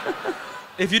way,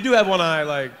 if you do have one eye,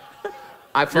 like,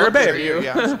 I you're a fucked with babe. you.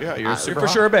 you're you're super for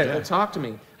hot. sure a babe. Well, talk to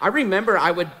me. I remember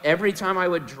every time I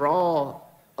would draw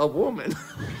a woman.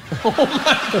 Oh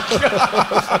my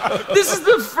God. This is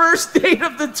the first date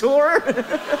of the tour.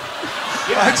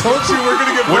 I told you we're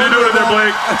gonna get. What are you doing there,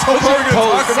 Blake? I told you we're gonna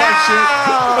talk about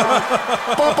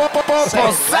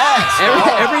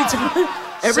shit.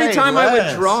 Every Say time I would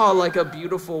less. draw like a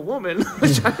beautiful woman,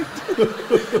 which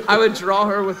I would draw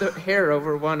her with the hair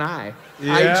over one eye. I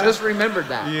Yeah. just remembered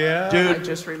that. Yeah. I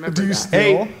just remembered Do you that.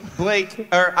 still? Hey, Blake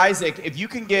or Isaac, if you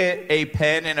can get a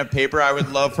pen and a paper, I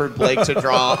would love for Blake to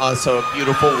draw us a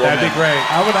beautiful woman. that'd be great.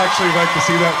 I would actually like to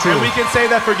see that too. And we can say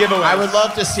that for giveaways. I would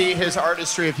love to see his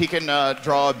artistry if he can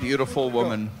draw a beautiful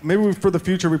woman. Maybe for the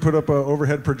future we put up an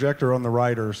overhead projector on the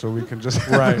rider so we can just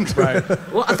Right.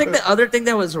 Well, I think the other thing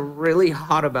that was really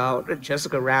hot about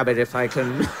Jessica Rabbit, if I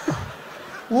can,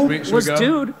 Should we was go?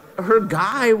 dude, her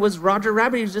guy was Roger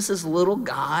Rabbit. He was just this little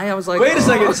guy. I was like, Wait a oh.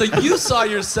 second. So you saw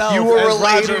yourself You were as related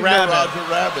Roger to Rabbit.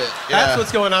 Roger Rabbit. That's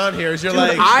what's going on here. Is you're Dude,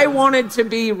 like, I wanted to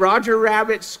be Roger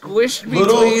Rabbit squished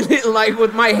between, like,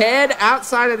 with my head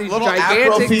outside of these little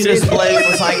gigantic Afro fetus titties. Blake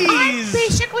was like, Jeez.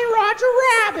 basically Roger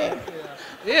Rabbit.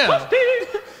 yeah.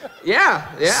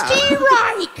 Yeah. Steve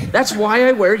Reich. That's why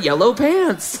I wear yellow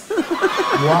pants.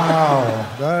 Wow,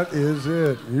 that is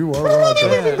it. You are Roger.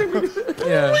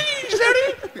 Yeah.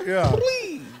 Yeah.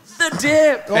 The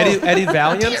dip. Eddie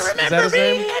Valiant? Is that his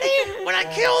name? Eddie, when I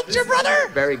killed your brother?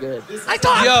 Very good. I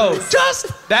thought Yo, just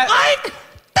that. like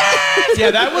that.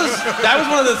 Yeah, that was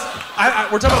one of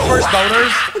the. We're talking about first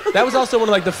boners. That was also one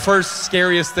of like the first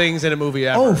scariest things in a movie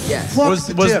ever. Oh, Yes. fuck Was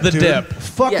the the dip, dude. dip.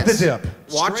 Fuck Yes. the dip.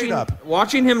 Straight Watching, up.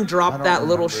 watching him drop don't that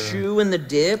little remember. shoe in the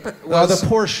dip Oh, was. the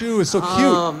poor shoe is so cute.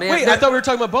 Oh man! Wait, I thought we were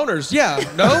talking about boners. Yeah,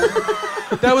 no?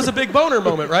 That was a big boner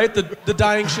moment, right? The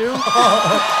dying shoe?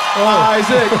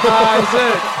 Isaac.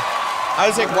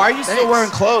 Isaac, why are you still Thanks. wearing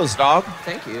clothes, dog?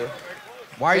 Thank you.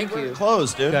 Why are Thank you wearing you.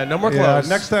 clothes, dude? Yeah, no more Yeah, clothes.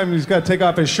 next time he's got to take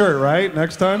off his shirt, right?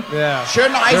 Next time? Yeah.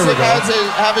 Shouldn't we Isaac go.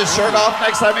 have his shirt off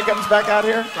next time he comes back out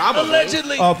here? Probably.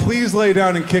 Allegedly. Please lay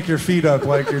down and kick your feet up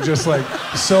like you're just like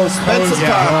so Spend some posy.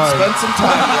 time. Spend some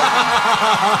time.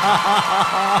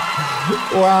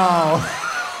 Wow.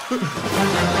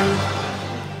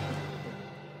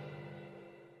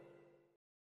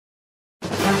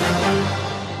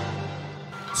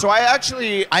 So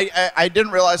I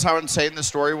didn't realize how insane the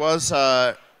story was,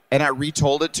 and I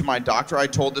retold it to my doctor. I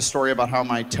told the story about how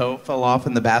my toe fell off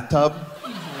in the bathtub.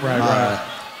 Right.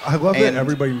 I love that and-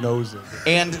 everybody knows it.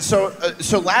 And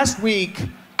so last week,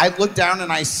 I look down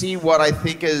and I see what I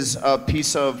think is a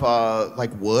piece of like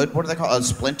wood. What do they call it? A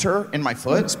splinter in my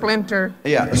foot. Splinter.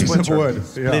 Yeah, a Piece of splinter. wood. Yeah,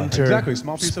 Splinter. exactly.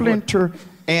 Small piece of wood. Splinter.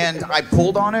 And I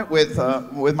pulled on it with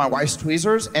my wife's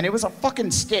tweezers, and it was a fucking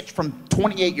stitch from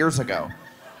 28 years ago,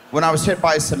 when I was hit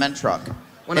by a cement truck.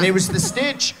 And it was the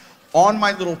stitch on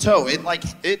my little toe.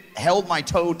 It held my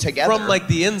toe together. From like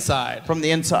the inside. From the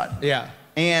inside. Yeah.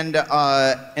 And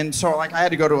so like I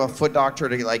had to go to a foot doctor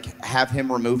to like have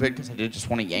him remove it because I didn't just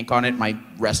want to yank on it. My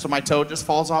rest of my toe just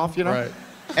falls off, you know. Right.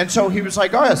 And so he was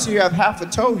like, "Oh, yeah, so you have half the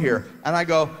toe here." And I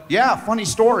go, "Yeah, funny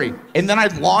story." And then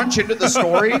I'd launch into the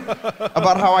story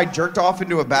about how I jerked off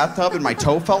into a bathtub and my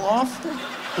toe fell off.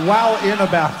 While in a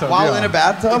bathtub. While in a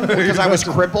bathtub because I was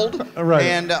crippled. Right.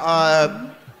 And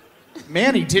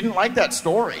man, he didn't like that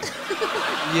story.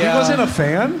 He wasn't a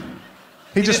fan?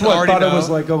 He just didn't already thought it know. was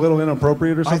like a little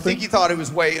inappropriate or something? I think he thought it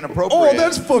was way inappropriate. Oh,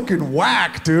 that's fucking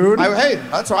whack, dude. Hey,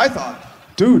 that's what I thought.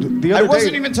 Dude, the other It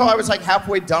wasn't day... even until I was like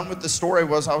halfway done with the story I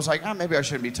was like, maybe I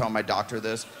shouldn't be telling my doctor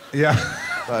this. Yeah,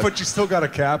 but you still gotta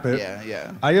cap it.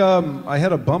 Yeah. I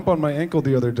had a bump on my ankle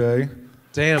the other day.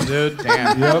 Damn, dude.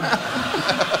 Damn. Yep.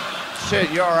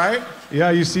 Shit, you all right? Yeah,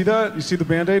 you see that? You see the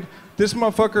Band-Aid? This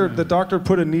motherfucker, the doctor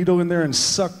put a needle in there and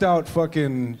sucked out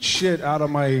fucking shit out of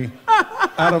my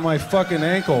fucking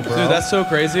ankle, bro. Dude, that's so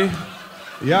crazy.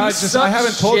 Yeah, I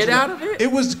haven't told you. Shit out of it?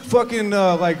 It was fucking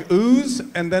like ooze,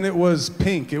 and then it was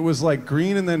pink. It was like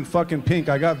green and then fucking pink.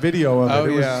 I got video of it. Oh,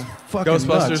 It was yeah. fucking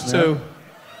Ghostbusters nuts, man. 2.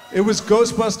 It was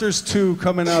Ghostbusters 2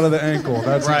 coming out of the ankle.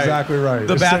 That's Right. exactly right.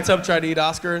 The It's bathtub tried to eat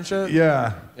Oscar and shit?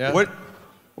 Yeah. Yeah.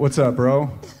 What's up,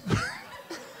 bro?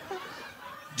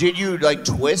 Did you like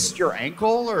twist your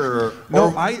ankle or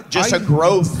a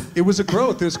growth? It was a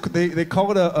growth. They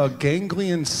call it a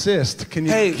ganglion cyst. Can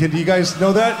you guys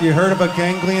know that? You heard of a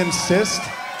ganglion cyst?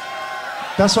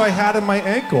 That's what I had in my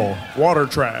ankle. Water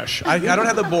trash. I don't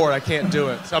have the board. I can't do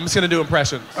it. So I'm just going to do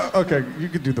impressions. Okay, you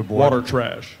could do the board. Water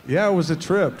trash. Yeah, it was a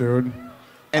trip, dude.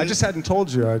 I just hadn't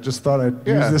told you. I just thought I'd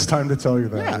use this time to tell you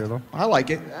that. Yeah, You know? I like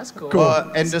it. That's cool.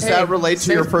 And does that relate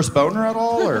to your first boner at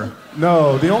all, or?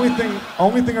 No, the only thing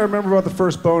I remember about the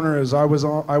first boner is I was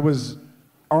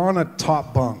on a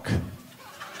top bunk.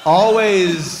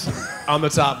 Always on the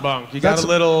top bunk.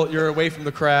 You're away from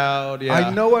the crowd. Yeah.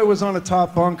 I know I was on a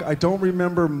top bunk. I don't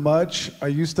remember much. I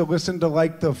used to listen to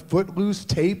like the Footloose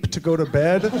tape to go to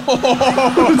bed.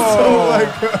 So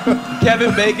like,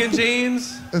 Kevin Bacon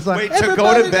jeans. it's like, Wait, to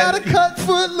go to bed. gotta cut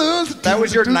Footloose. That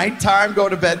was your nighttime go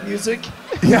to bed music?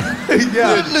 Yeah.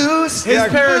 Loose. His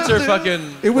parents are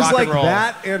fucking It was rock like and roll.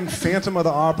 that and Phantom of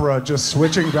the Opera just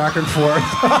switching back and forth.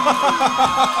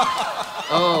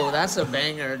 Oh, that's a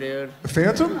banger, dude.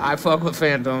 Phantom? I fuck with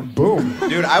Phantom. Boom.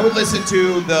 Dude, I would listen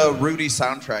to the Rudy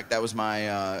soundtrack. That was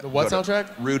my... The what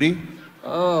soundtrack? Rudy.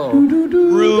 Oh.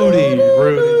 Rudy.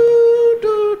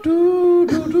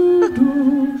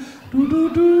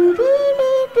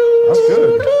 That's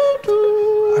good.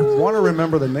 I want to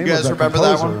remember the name You of guys that remember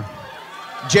composer. that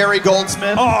one? Jerry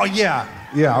Goldsmith. Oh, yeah.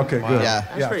 Yeah, okay, good. Yeah.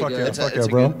 That's pretty fuck good. yeah, It's fuck a yeah,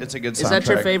 bro. it's a good soundtrack. Is that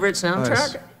your favorite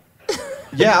soundtrack?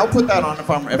 Yeah, I'll put that on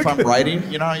if I'm writing.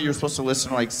 You know how you're supposed to listen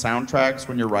to like soundtracks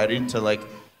when you're writing to like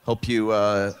help you.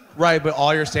 Right, but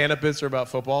all your stand-up bits are about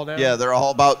football now? Yeah, they're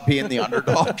all about being the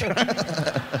underdog.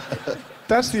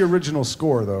 That's the original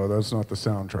score, though. That's not the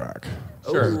soundtrack.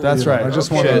 Sure, that's Yeah, right. I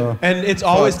just Okay. want to... And it's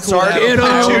always cool sorry to to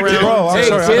have Get put him. you down. Bro, I'm Hey,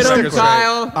 sorry. get I'm him, a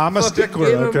Kyle. I'm a Fucking stickler,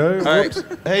 get him. okay? All Whoops.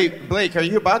 right. Hey, Blake, are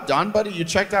you about done, buddy? You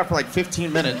checked out for like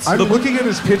 15 minutes. I'm looking at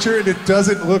his picture, and it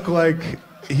doesn't look like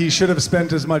he should have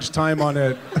spent as much time on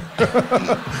it.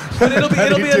 But it'll be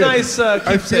a did. nice I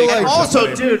keepsake. feel like And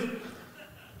also, somebody. dude,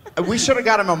 we should have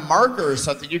got him a marker or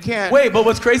something. You can't. Wait, but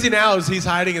what's crazy now is he's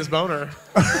hiding his boner.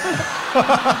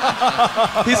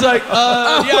 He's like,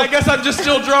 yeah, I guess I'm just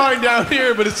still drawing down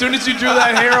here, but as soon as you drew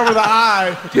that hair over the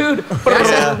eye. Dude,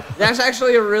 that's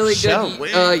actually a really Shall good we?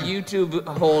 YouTube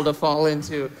hole to fall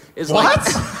into. Is What?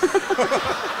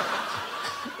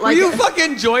 Like, Will you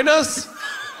fucking join us?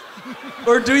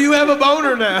 Or do you have a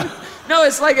boner now? no,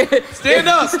 it's like Stand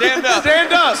up, stand up,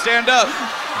 stand up, stand up.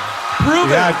 Prove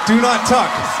it. Yeah, do not tuck.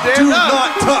 Stand do up.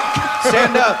 not tuck.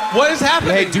 Stand up. What is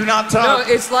happening? Hey, do not no, talk.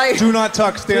 it's like Do not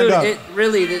tuck. Stand dude, up. it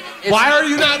really. It's, Why are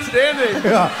you not standing?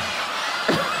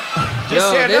 Just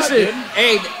stand this up, is dude.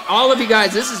 hey, all of you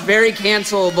guys, this is very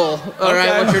cancelable. All right,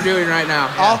 Okay. what you're doing right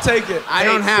now. I'll take it. I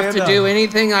don't have stand to up. do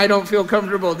anything I don't feel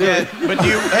comfortable doing. Yeah, but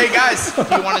hey guys, do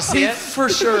you want to see it? For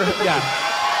sure, yeah.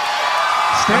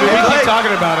 Stand We up. keep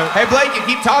talking about it. Hey Blake, you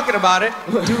keep talking about it.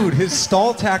 Dude, his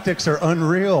stall tactics are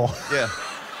unreal. Yeah.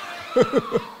 All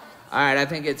right, I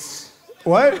think it's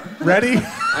What? Ready?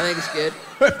 I think it's good.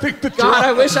 I think the God,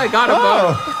 I wish I got a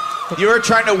boner. You were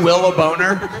trying to will a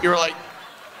boner. You were like,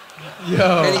 Yo.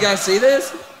 Can you guys see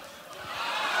this?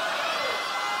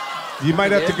 You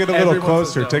might have to get a little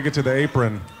closer. Take it to the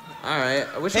apron. All right.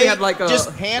 I wish hey, we had like a...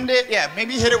 just hand it. Yeah,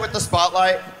 maybe hit it with the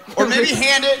spotlight. Or maybe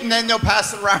hand it and then they'll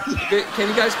pass it around. Can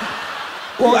you guys...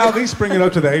 Well, at least bring it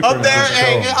up to the apron. Up there,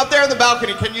 hey, up there in the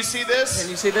balcony. Can you see this?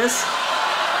 Can you see this?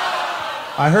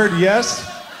 I heard yes.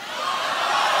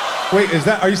 Wait,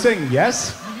 are you saying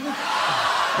yes?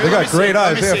 They got great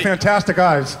eyes. They have fantastic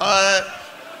eyes.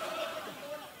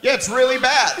 Yeah, it's really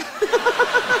bad.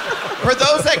 For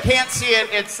those that can't see it,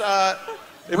 it's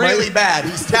really bad.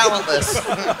 He's talentless.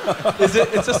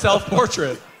 It's a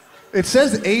self-portrait. It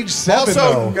says age 7,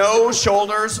 also, no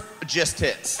shoulders, just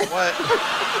tits. What?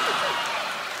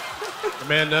 The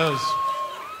man knows.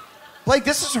 Blake,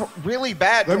 this is really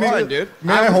bad. Come on, dude.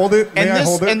 May I hold it?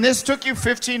 And this took you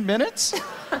 15 minutes?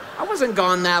 I wasn't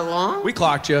gone that long. We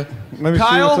clocked you. Let me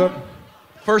Kyle, see what's up.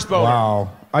 First boner. Wow.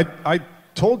 I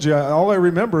told you, all I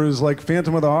remember is like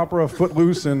Phantom of the Opera,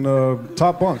 Footloose, and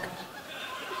Top Bunk.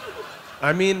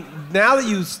 I mean, now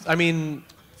that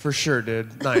for sure,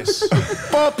 dude. Nice. And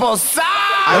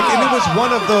it was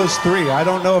one of those three. I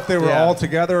don't know if they were all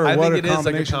together or I what think a it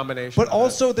combination. is like a combination. But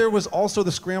also, there was also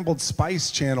the Scrambled Spice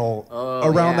channel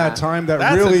around that time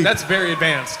that's very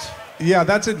advanced. Yeah,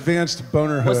 that's advanced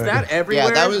bonerhood. Was that everywhere?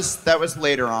 Yeah, that was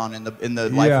later on in the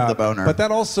life of the boner. But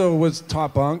that also was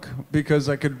Top Bunk because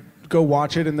I could go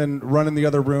watch it and then run in the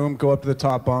other room, go up to the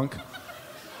top bunk,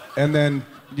 and then,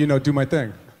 do my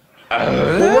thing.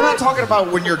 Well, we're not talking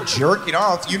about when you're jerking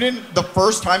off. You didn't, the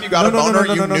first time you got a boner,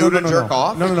 you knew to jerk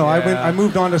off? No. I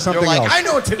moved on to something else. You're like, else. I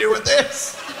know what to do with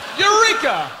this.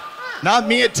 Eureka! Not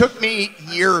me. It took me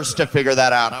years to figure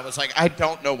that out. I was like, I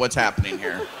don't know what's happening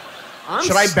here.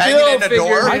 Should I bang it in a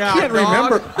door?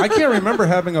 I can't remember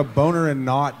having a boner and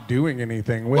not doing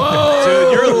anything with it.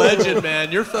 Dude, you're a legend,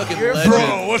 man. You're fucking legend.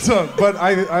 Bro, what's up? But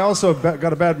I also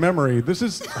got a bad memory. This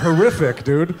is horrific,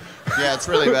 dude. Yeah, it's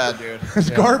really bad, dude. It's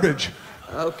garbage.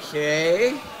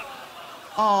 Okay.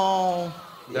 Oh.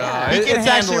 No, it's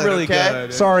actually really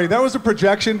good. Sorry, that was a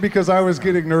projection because I was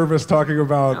getting nervous talking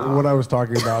about what I was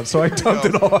talking about, so I dumped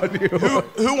it all on you.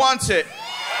 Who wants it?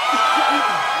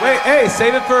 Wait, hey,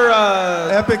 save it for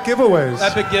epic giveaways.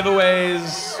 Epic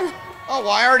giveaways. Oh, well,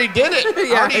 I already did it.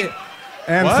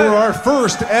 And for our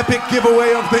first epic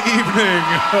giveaway of the evening,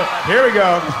 here we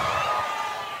go.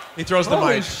 He throws the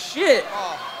Holy mic. shit.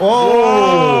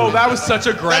 Oh, that was such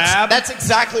a grab. That's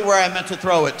exactly where I meant to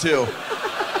throw it, too.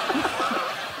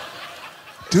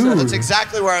 Dude. That's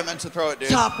exactly where I meant to throw it, dude.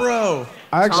 Top row.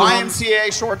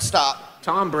 YMCA shortstop.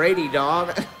 Tom Brady,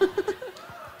 dog.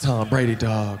 Tom Brady,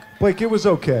 dog. Blake, it was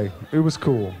okay. It was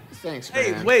cool. Thanks,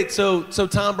 man. Hey, wait, so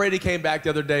Tom Brady came back the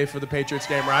other day for the Patriots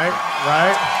game, right?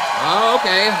 Oh,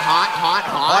 okay. Hot.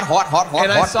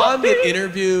 And I saw him get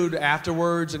interviewed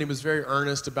afterwards, and he was very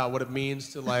earnest about what it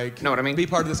means to, like, know what I mean? be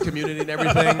part of this community and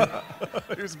everything.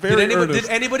 He was very earnest. Did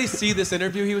anybody see this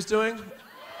interview he was doing?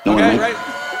 No, okay, right?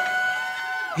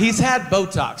 He's had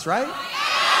Botox, right?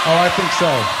 Oh, I think so.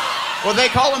 Well, they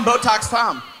call him Botox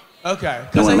Tom. Okay.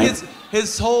 Because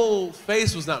his whole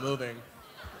face was not moving.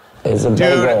 It's a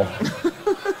Dude,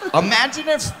 imagine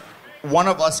if one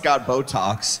of us got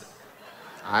Botox.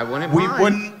 I wouldn't We mind.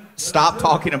 wouldn't stop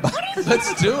talking about it.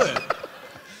 Let's do it.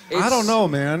 I don't know,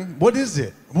 man. What is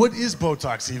it? What is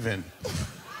Botox even?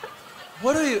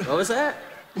 What was that?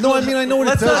 No, I mean, I know what it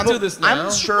Let's does. not do this now.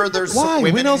 I'm sure there's Why? some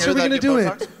women When else here are we that gonna do do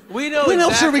Botox. it? We know When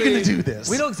exactly, else are we going to do this?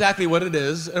 We know exactly what it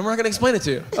is, and we're not going to explain it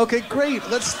to you. Okay, great.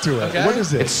 Let's do it. Okay. What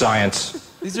is it? It's science.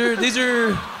 It's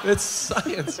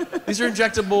science. These are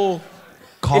injectable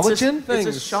collagen? things.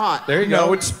 It's a shot. There you No,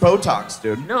 go. it's Botox,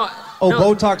 dude. No.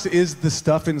 Botox is the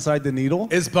stuff inside the needle?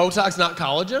 Is Botox not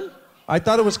collagen? I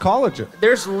thought it was collagen.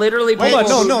 There's literally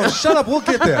Hold on, no, shut up. We'll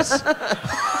get this.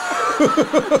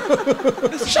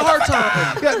 This is a hard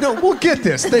topic. Yeah, no, we'll get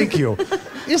this. Thank you.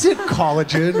 Is it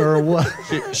collagen or what?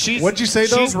 What'd you say,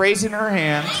 though? She's raising her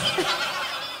hand.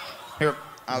 Here.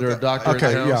 Is there a doctor in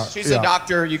the house? yeah. She's a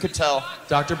doctor, you could tell.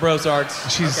 Dr.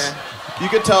 Brosarts. You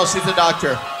could tell she's a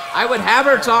doctor. I would have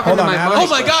her talking Hold to on, my Adam. mic.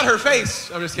 Oh my God, her face.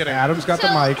 I'm just kidding. Adam's got the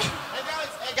mic.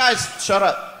 Hey guys, shut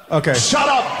up. Okay. Shut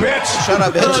up, bitch. Shut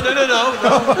up, bitch. No.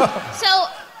 So,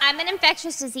 I'm an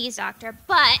infectious disease doctor,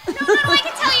 but I can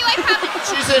tell you, I promise.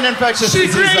 She's an infectious She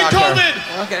disease created doctor. COVID.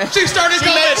 Okay. She started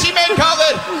COVID. She made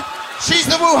COVID. She's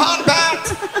the Wuhan bat.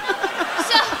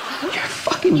 So, You're a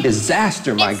fucking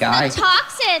disaster, my guy. it's the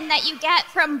toxin that you get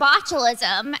from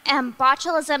botulism, and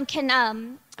botulism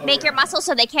can make your muscles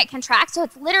so they can't contract. So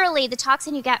it's literally the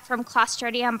toxin you get from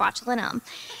Clostridium botulinum.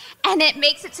 And it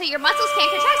makes it so your muscles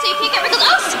can't contract, so you can't get wrinkles.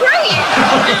 Oh, screw you!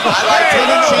 I like tongue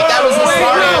in cheek. That was the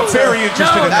smart answer. very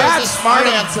interested in That that. was a smart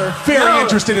answer. Very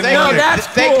interested in that. That's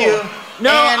Thank cool. you. No,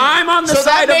 And I'm on the so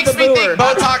side that of the makes me booer. think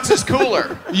Botox is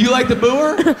cooler. You like the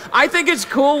booer? I think it's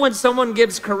cool when someone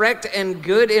gives correct and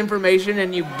good information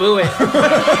and you boo it.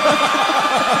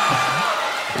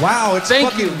 Wow, it's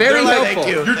Thank fucking, you. Very helpful. Thank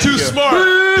you. You're too smart.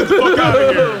 Get the fuck out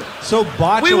of here. So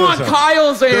botulism. We want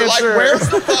Kyle's answer. They're like, where's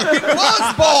the fucking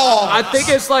Buzzballs? I think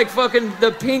it's like fucking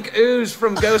the pink ooze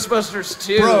from Ghostbusters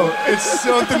 2. Bro, it's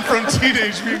something from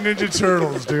Teenage Mutant Ninja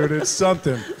Turtles, dude. It's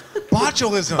something.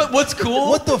 Botulism. But what's cool?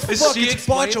 What the is fuck? she It's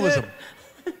explained botulism.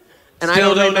 it? And Still I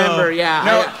don't don't remember. know. Yeah,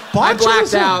 No, I blacked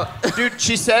botulism. out. Dude,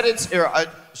 she said it's.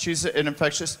 She's an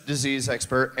infectious disease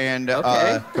expert, and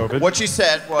COVID. what she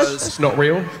said was. It's not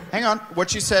real. Hang on. What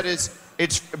she said is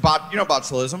it's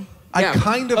botulism. I Yeah.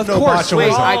 kind of Of know course, botulism. Wait,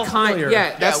 all I kind familiar.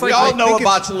 yeah. That's Yeah, we like all know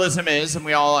what think botulism is, and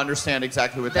we all understand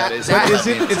exactly what that That- is.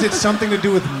 that- Is it something to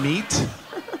do with meat?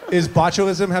 Is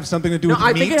botulism have something to do No, with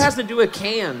I meat? think it has to do with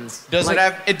cans. Does Like- it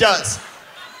have? It does.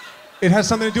 It has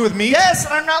something to do with meat? Yes,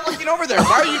 and I'm not looking over there.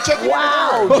 Why are you checking?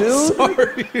 Wow, dude.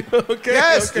 Sorry. Okay.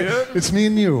 Yes, okay. dude. It's me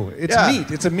and you. It's Yeah. meat.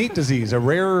 It's a meat disease. A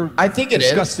rare, I think it is.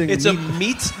 disgusting It's a meat.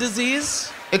 meat disease?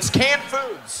 It's canned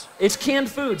foods. It's canned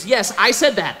foods. Yes, I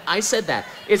said that.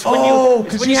 It's when Oh,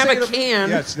 it's 'cause when you you have say a it- can.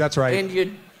 Yes, that's right. And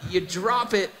you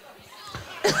drop it.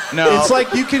 No. It's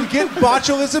like you can get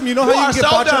botulism. You know how you can get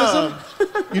botulism?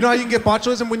 You know how you can get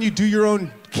botulism when you do your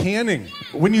own canning,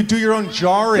 when you do your own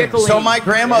jarring. Pickling. So my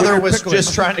grandmother was Pickling.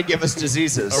 just trying to give us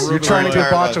diseases. You're trying to get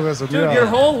Entire life. botulism. Dude, yeah. your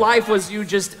whole life was you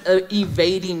just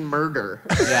evading murder.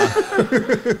 Yeah.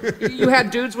 You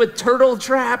had dudes with turtle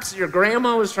traps. Your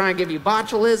grandma was trying to give you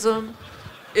botulism.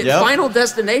 Yep. Final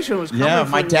Destination was coming Yeah,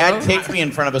 my for dad you. kicked me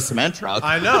in front of a cement truck.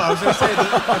 I know. I was going to say,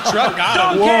 the truck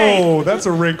got him. Whoa, that's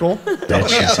a wrinkle. That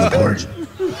shit's important.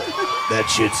 That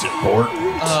shit's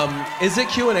important. Is it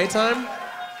Q&A time?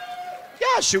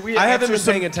 Yeah, should we? I haven't answer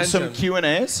been paying attention. Some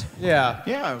Q&As. Yeah.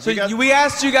 Yeah, So we got- we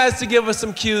asked you guys to give us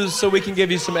some cues so we can give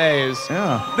you some A's.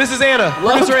 Yeah. This is Anna.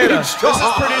 Producer Anna. This is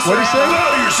producer. What do you say?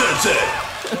 Out of your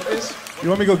sensei. You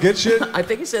want me to go get shit? I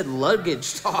think he said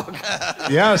luggage talk.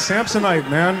 Yeah, Samsonite,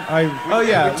 man. Oh,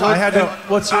 yeah. I had to.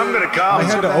 What's your, I'm gonna come. I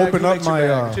had to open up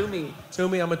my. To me.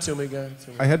 Toomey, I'm a Toomey guy.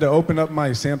 Toomey. I had to open up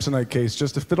my Samsonite case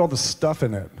just to fit all the stuff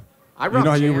in it. I You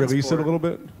know how you Jansport. release it a little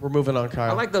bit? We're moving on,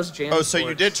 Kyle. I like those jams. Oh, so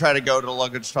you did try to go to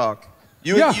luggage talk.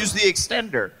 You Yeah. use the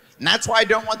extender. And that's why I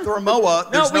don't want the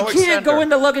Remoa. No, There's we can't extender. go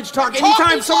into luggage talk. We're Anytime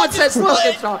talking someone says luggage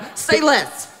luggage talk, say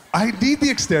less. I need the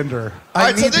extender. All I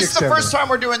right, need so this is the extender. first time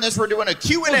we're doing this. We're doing a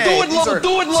Q&A. We'll do it These live. are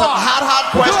Do it some live.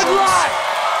 hot We'll do questions. it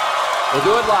live.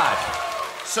 We'll do it live.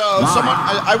 So someone,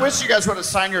 I wish you guys would have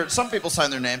signed your. Some people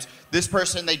sign their names. This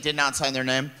person, they did not sign their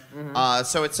name.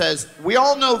 So it says, we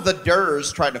all know the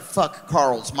Durs tried to fuck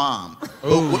Carl's mom.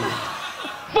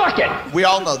 Fuck it. We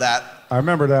all know that. I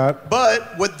remember that.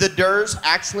 But would the Durs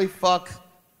actually fuck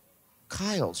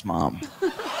Kyle's mom?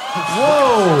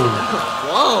 Whoa.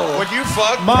 Whoa. Would you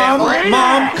fuck Mom, Pamela?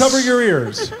 Mom, cover your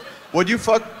ears. Would you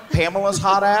fuck Pamela's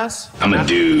hot ass? I'm a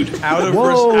dude. Out of,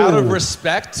 Whoa. out of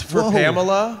respect for Whoa.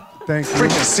 Pamela, Thank you.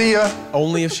 See ya.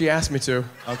 only if she asked me to.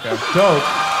 Okay. Dope.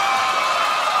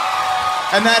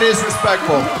 And that is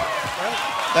respectful.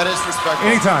 That is respectful.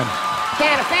 Anytime.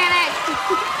 Can of Spanish.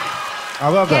 I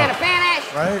love Can of that.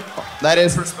 Spanish. Right? That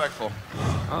is respectful.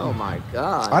 Oh my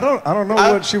God. I don't know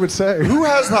what she would say. Who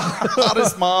has the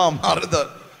hottest mom out of the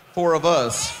four of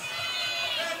us?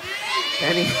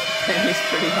 Penny's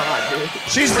pretty hot,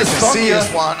 dude. She's the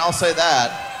funkiest one, I'll say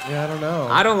that. Yeah, I don't know.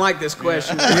 I don't like this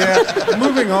question. Yeah.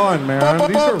 Moving on, man.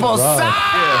 These are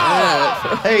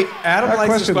rough. Hey, Adam That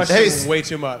likes this question- question Hey, way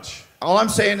too much. all I'm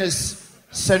saying is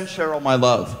send Cheryl my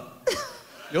love.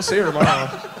 You'll see her tomorrow.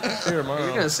 See her tomorrow.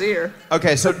 You're gonna see her.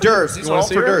 Okay, so Durs. These You are wanna all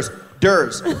see for her?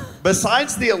 Durs. Durs.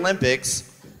 Besides the Olympics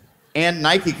and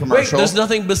Nike Wait, commercial. there's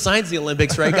nothing besides the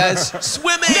Olympics, right, guys?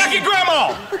 Swimming! Jackie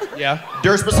Grandma. Yeah.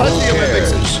 Durs, besides the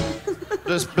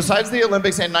Olympics. Besides the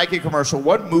Olympics and Nike commercial,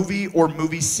 what movie or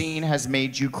movie scene has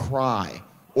made you cry?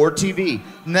 Or TV?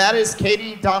 And that is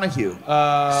Katie Donahue.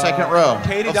 Second row.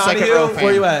 Katie of Second Donahue, Row fame.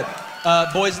 where you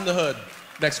at? Boys in the Hood.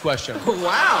 Next question.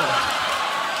 Wow.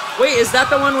 Wait, is that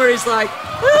the one where he's like?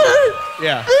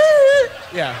 Yeah.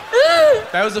 Yeah.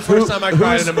 That was the first time I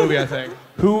cried in a movie, I think.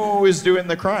 Who is doing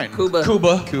the crying? Cuba.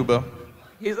 Cuba.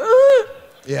 He's.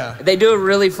 Yeah. They do a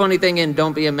really funny thing in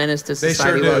 "Don't Be a Menace to They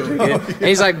Society." sure while do. drinking. And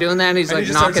he's like doing that, and he's And he like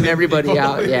just starts knocking hitting everybody people.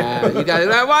 out. Yeah, you guys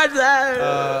gotta watch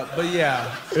that. But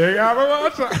yeah. You gotta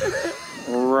watch that.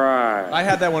 Right. I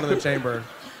had that one in the chamber.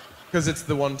 Because it's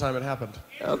the one time it happened.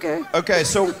 Okay. Okay,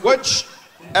 so which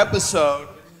episode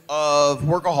of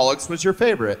Workaholics was your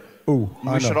favorite? Ooh,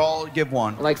 I We should know. all give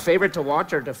one. Like favorite to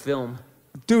watch or to film?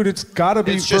 Dude, it's gotta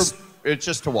be. It's just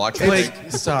to watch.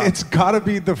 It's gotta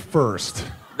be the first.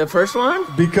 The first one?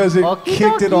 Because it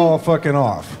kicked it all fucking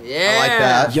off. Yeah. I like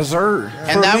that. Yes, sir.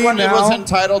 And that one was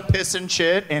entitled Piss and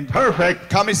Shit. And perfect.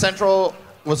 Comedy Central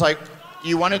was like,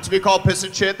 you want it to be called Piss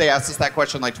and Shit? They asked us that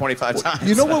question like 25 times.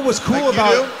 You know what was cool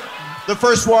about the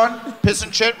first one, Piss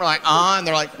and Shit? We're like, and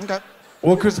they're like, okay.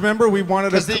 Well, because remember, we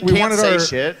wanted we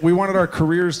wanted our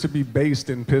careers to be based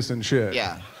in piss and shit.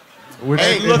 Yeah.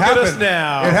 Hey, look at us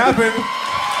now. It happened.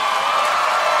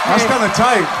 That's kind of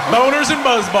tight. Boners and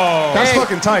buzzballs. That's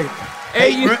fucking tight.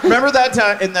 Hey, remember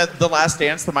that in the Last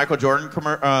Dance, the Michael Jordan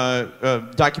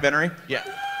documentary? Yeah.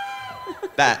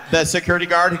 The security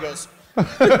guard, he goes.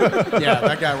 Yeah,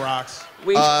 that guy rocks.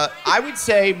 I would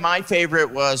say my favorite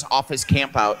was Office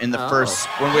Campout in the first,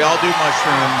 when we all do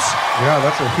mushrooms. Yeah,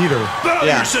 that's a heater.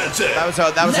 Yeah,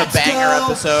 that was a banger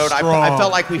episode. I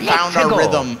felt like we found our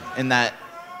rhythm in that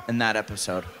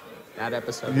episode. That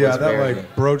episode. Yeah, was that very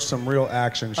like broached some real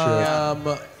action shit. I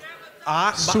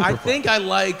think I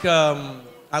like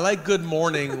Good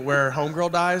Morning where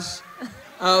Homegirl dies.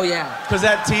 Oh yeah. Because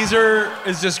that teaser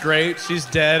is just great. She's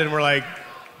dead and we're like,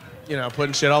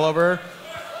 putting shit all over her.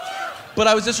 But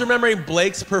I was just remembering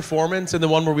Blake's performance in the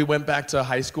one where we went back to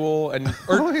high school and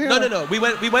no. We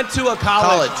went to a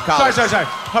college. College. Sorry.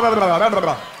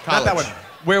 Not that one.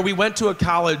 Where we went to a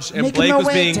college and Blake was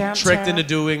being tricked into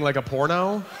doing like a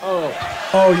porno.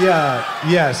 Oh yeah.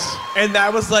 Yes. And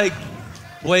that was like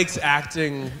Blake's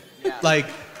acting like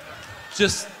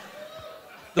just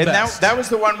the best. That was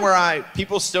the one where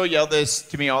people still yell this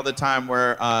to me all the time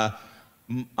where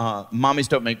mommies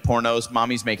don't make pornos,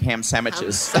 mommies make ham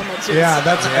sandwiches. Yeah,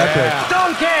 that's epic.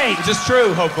 Donkey! Which is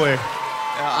true, hopefully.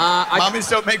 Mommies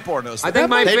don't make pornos. I think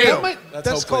my favorite.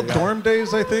 That's called Dorm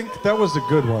Days, I think. That was a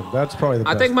good one. That's probably the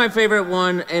best. I think my favorite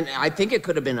one, and I think it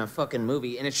could have been a fucking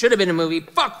movie, and it should have been a movie.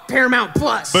 Fuck Paramount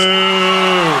Plus. Boo! Yeah.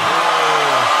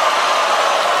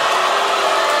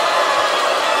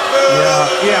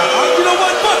 You know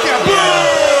what? Fuck yeah. Boo!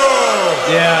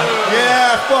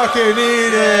 Yeah, fucking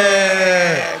eat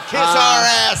it. Kiss our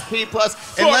ass, P+.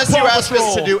 Unless you ask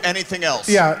us to do anything else.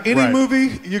 Yeah, any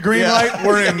movie you green light,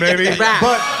 we're in, baby.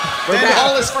 But then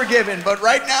all is forgiven. But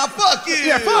right now, fuck you.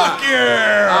 Yeah, fuck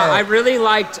yeah. I really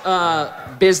liked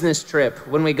Business Trip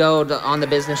when we go on the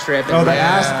business trip. And the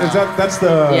ass? That's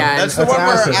the... Yeah. That's the one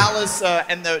where Alice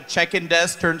and the check-in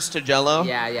desk turns to Jello.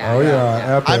 Yeah. Oh,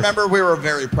 yeah. Epic. I remember we were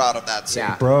very proud of that scene.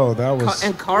 Yeah. Bro, that was...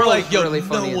 And Carl's like, really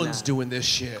funny. No one's doing this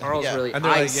shit. Carl's really... And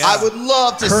they're like, I would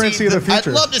love to Currency of the future.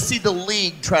 I'd love to see the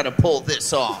league try to pull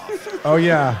this off. Oh,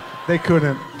 yeah. They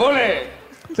couldn't. Bully!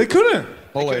 They couldn't.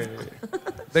 Bully.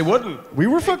 They wouldn't. We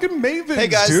were fucking mavens, Hey,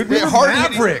 guys, dude. We they're were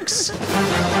hard-hitting. mavericks.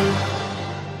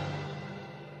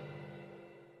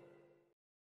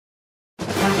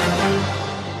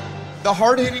 The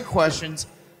hard-hitting questions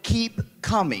keep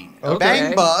coming. Okay.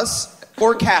 Bang bus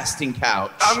or casting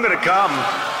couch? I'm gonna come.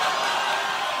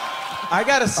 I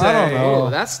gotta say. I don't know. Oh,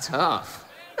 that's tough.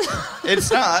 It's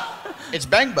not. It's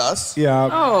bang bus. Yeah.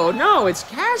 Oh, no, it's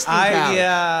casting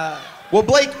couch. Well,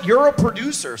 Blake, you're a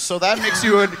producer, so that makes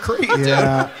you a creative.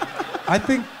 Yeah. I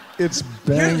think it's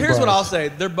bang Here's what bus. I'll say.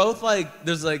 They're both like,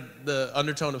 there's like the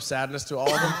undertone of sadness to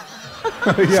all of them.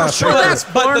 Yeah, For sure. That's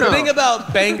But the porno. thing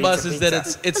about Bang Bus is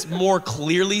that it's more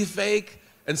clearly fake,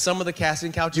 and some of the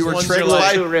casting couches You were ones tricked are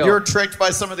like, too real. you were tricked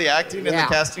by some of the acting in the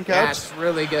casting couch. That's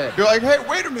really good. You're like, hey,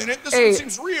 wait a minute, this Hey. one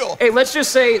seems real. Hey, let's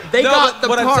just say they no, got but the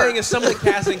what part. I'm saying is some of the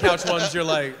casting couch ones, you're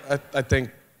like, I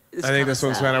think this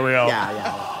one's kind of real.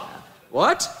 Yeah.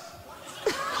 What?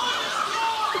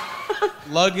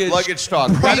 Luggage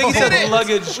talk. I think he said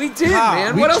luggage. We did, Wow,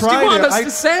 man. we What else do you tried want it. us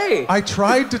to say? I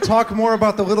tried to talk more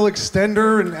about the little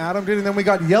extender, and Adam did, and then we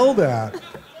got yelled at.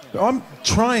 I'm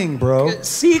trying, bro.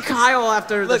 See Kyle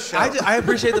after the Look, show. I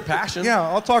appreciate the passion. Yeah,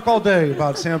 I'll talk all day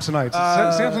about Samsonites.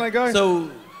 Samsonite guy? So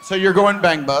you're going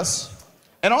bang bus.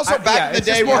 And also back in the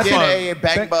day, we did a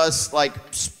bang bus like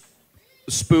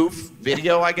spoof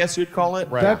video, I guess you'd call it.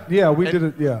 Right. We did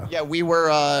it, yeah. Yeah, we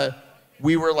were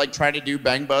like trying to do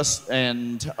bang bus,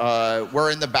 and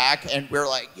we're in the back, and we're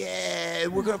like, yeah,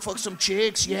 we're gonna fuck some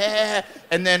chicks, yeah.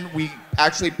 And then we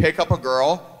actually pick up a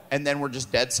girl, and then we're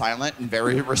just dead silent and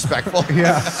very respectful.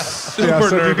 Yeah. Super yeah,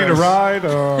 so nervous. do you need a ride?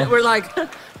 We're like,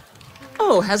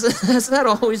 oh, has that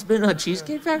always been a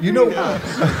Cheesecake Factory? You know, right.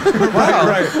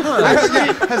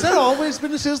 Has that always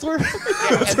been a Sizzler?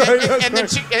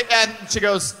 And she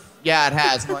goes, yeah, it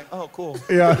has. I'm like, oh, cool.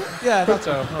 Yeah. Yeah, I thought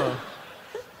so. Huh.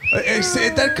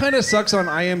 That kind of sucks on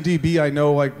IMDb. I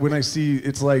know, like when I see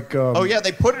it's like. Oh yeah,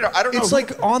 they put it. I don't know. It's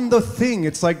like on the thing.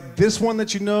 It's like this one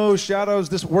that you know, Shadows,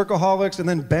 this Workaholics, and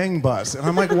then Bang Bus. And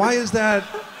I'm like, why is that?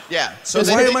 Yeah. So Why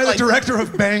they am think, I the like, director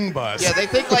of Bang Bus? Yeah, they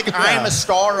think like I'm a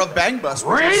star of Bang Bus.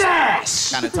 Great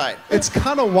ass! Kind of tight. It's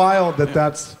kind of wild that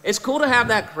that's. It's cool to have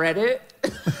that credit.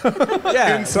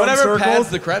 Yeah, In some whatever circles. pads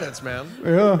the credits, man.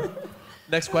 Yeah.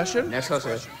 Next question? Next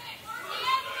question.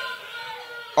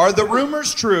 Are the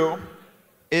rumors true?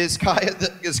 Is Kyle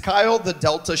the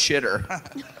Delta shitter?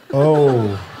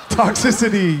 Oh,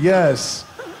 toxicity. Yes.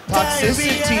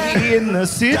 Toxicity in the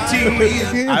city.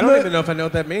 I don't even know if I know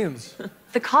what that means.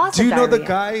 The cause Do you of know the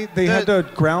diarrhea. guy? They had to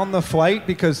ground the flight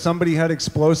because somebody had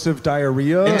explosive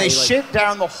diarrhea. And they shit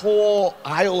down the whole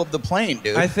aisle of the plane,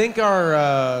 dude. I think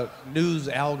our news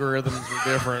algorithms are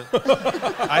different.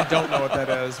 I don't know what that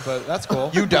is, but that's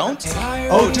cool. You don't?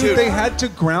 Oh, dude, they had to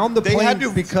ground the They had plane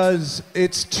to- because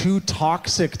it's too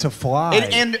toxic to fly.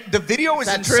 And the video is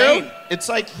that insane. true? It's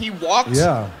like he walked.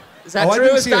 Yeah. Is that Oh, I true?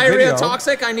 didn't Is see a diarrhea video.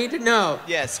 toxic? I need to know.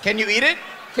 Yes. Can you eat it?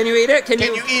 Can you eat it? Can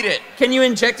you eat it? Can you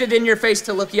inject it in your face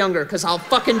to look younger? Because I'll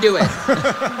fucking do it.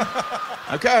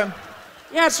 Okay.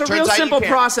 Yeah, it's a Turns real out you simple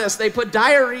can't. process. They put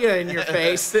diarrhea in your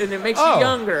face and it makes you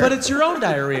younger. But it's your own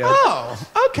diarrhea. Oh,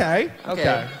 okay.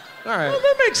 Okay. All right. Well,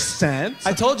 that makes sense.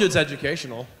 I told you it's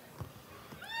educational.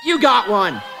 You got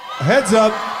one. Heads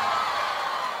up.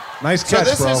 Nice So catch,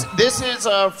 this bro.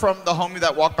 is from the homie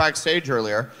that walked backstage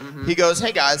earlier. He goes,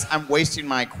 "Hey guys, I'm wasting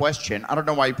my question." I don't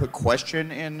know why you put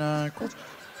question in. Question.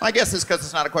 I guess it's because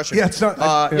it's not a question. Yeah, it's not-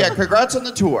 Yeah, congrats on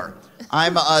the tour.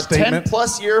 I'm a Statement.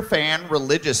 10+ year fan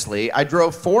religiously. I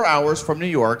drove 4 hours from New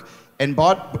York and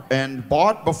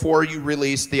bought before you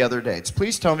released the other dates.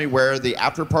 Please tell me where the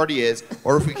after party is,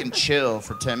 or if we can chill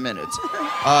for 10 minutes.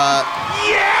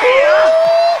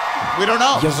 We don't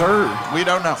know. Yes, sir. We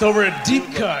don't know. It's over a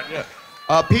deep cut.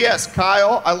 Yeah. P.S.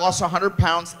 Kyle, I lost 100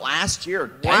 pounds last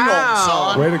year. Dang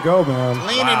Wow. son. Way to go, man.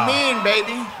 Lean and mean,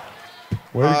 baby.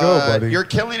 Way to go, buddy. You're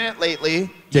killing it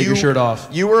lately. Take your shirt off.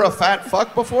 You were a fat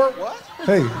fuck before? What?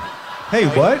 Hey,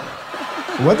 what?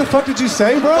 What the fuck did you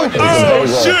say, bro?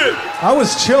 Oh, shit! I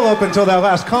was chill up until that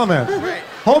last comment. Wait.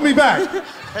 Hold me back.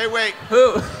 Hey, wait.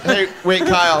 Who? Hey, wait,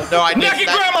 Kyle. No, I Naked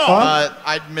didn't. grandma!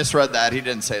 I misread that. He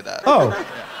didn't say that. Oh.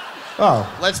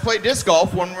 Oh. Let's play disc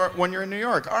golf when you're in New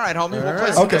York. All right, homie. We'll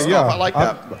play some Okay, disc yeah. golf. I like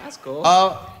that. That's cool.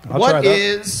 try What that.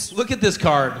 is... Look at this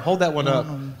card. Hold that one up.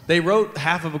 They wrote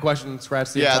half of a question and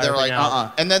scratched the Yeah, entire they were like, thing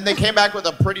out. And then they came back with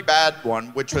a pretty bad one,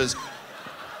 which is,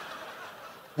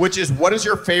 what is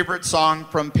your favorite song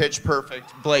from Pitch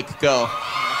Perfect? Blake, go.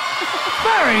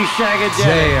 Very shagadelic.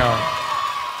 Damn.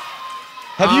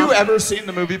 Have you ever seen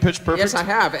the movie Pitch Perfect? Yes, I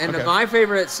have. And Okay. my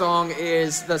favorite song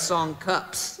is the song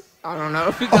Cups. I don't know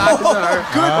if you guys are.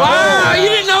 Good Wow, you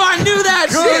didn't know I knew that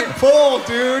Good shit. pull,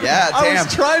 dude. Yeah, I damn.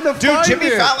 was trying to Dude, find Jimmy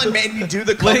it. Fallon made me do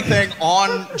the clip thing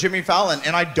on Jimmy Fallon,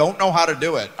 and I don't know how to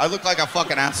do it. I look like a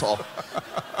fucking asshole.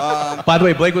 By the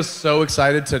way, Blake was so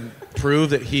excited to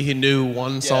prove that he knew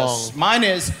one song. Yes. Mine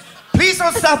is, please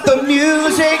don't stop the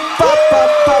music. Ba, ba,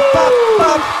 ba, ba,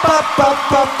 ba, ba, ba,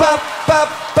 ba, ba,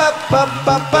 ba, ba,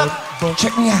 ba, ba.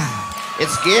 Check me out.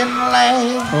 It's getting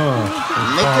late.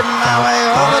 Making my way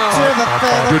over to the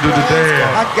feather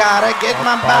place. I gotta get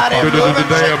my body moving.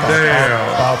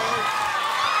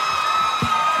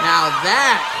 Now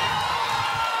that.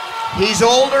 He's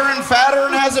older and fatter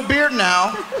and has a beard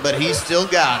now, but he's still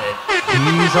got it.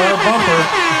 He's our bumper.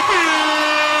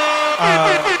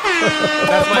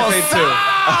 That's my fave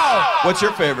too. What's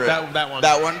your favorite? That one.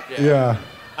 That one? Yeah.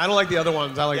 I don't like the other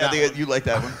ones. I like Yeah, that one. you like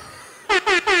that one.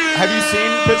 Have you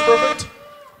seen Pitch Perfect?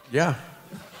 Yeah.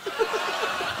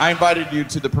 I invited you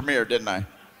to the premiere, didn't I?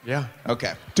 Yeah.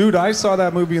 Okay. Dude, I saw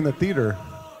that movie in the theater.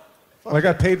 I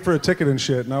got paid for a ticket and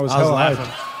shit, and I was I was hella laughing.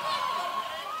 hyped.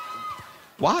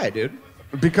 Why, dude?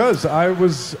 Because I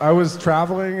was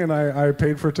traveling and I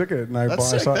paid for a ticket and I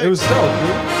That's bought. sick, It was thanks. dope,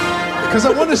 dude. Because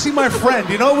I wanted to see my friend.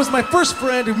 You know, it was my first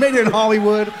friend who made it in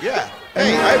Hollywood. Yeah.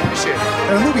 Hey, I appreciate it.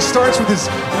 And the movie starts with this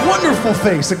wonderful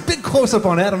face, a big close up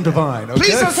on Adam Devine. Okay?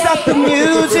 Please don't stop the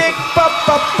music. Bop,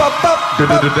 bop, bop, bop,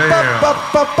 bop,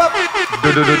 bop, bop, bop, bop.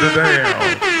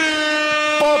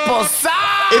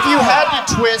 If you had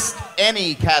to twist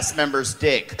any cast member's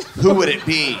dick, who would it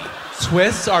be?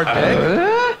 Twists our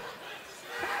dick.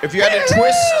 If you had to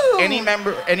twist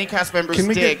any cast member's Can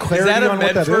we dick, get Is clarity that a on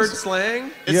what that Medford is?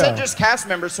 slang? it Yeah. said just cast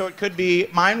members, so it could be,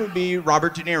 mine would be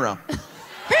Robert De Niro.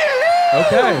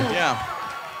 Okay. Yeah.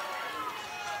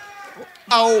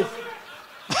 Ow.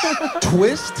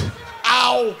 Twist?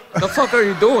 Ow. The fuck are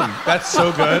you doing? That's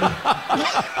so good.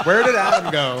 Where did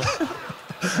Adam go?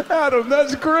 Adam,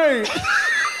 that's great.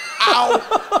 Ow.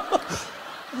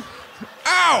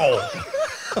 Ow.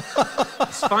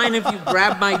 It's fine if you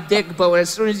grab my dick, but as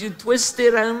soon as you twist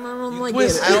it, I don't like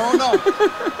it. I don't know.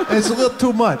 It's a little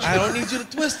too much. I don't need you to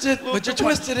twist it, but you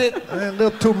twisted it. A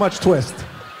little too much twist.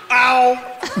 Ow!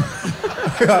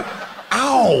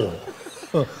 Ow!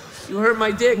 You hurt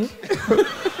my dick.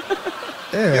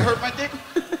 Yeah. You hurt my dick?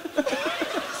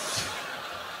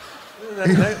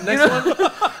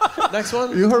 Next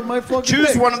one. You hurt my fucking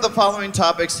Choose dick. one of the following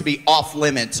topics to be off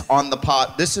limits on the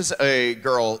pod. This is a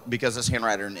girl because this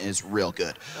handwriting is real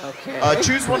good. Okay.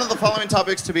 Choose one of the following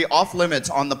topics to be off limits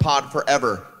on the pod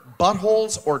forever: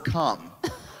 buttholes or cum.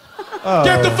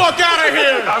 Get the fuck out of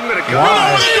here! I'm gonna go.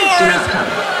 Why?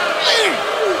 Leave!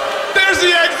 There's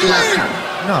the exit.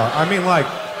 No, I mean like.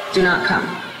 Do not come.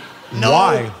 No.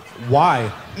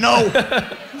 Why? No.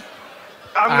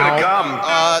 I'm gonna come.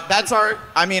 That's our.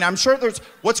 I mean, I'm sure there's.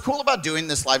 What's cool about doing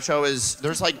this live show is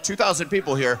there's like 2,000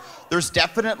 people here. There's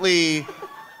definitely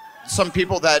some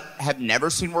people that have never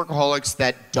seen Workaholics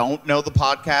that don't know the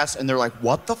podcast, and they're like,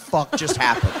 "What the fuck just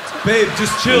happened?" Babe,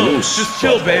 just chill. Just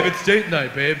chill, babe. It's date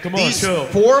night, babe. Come on, These chill.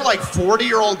 4 like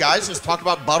 40-year-old guys just talk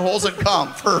about buttholes and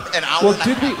cum for an hour. Well, and a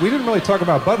did half. we didn't really talk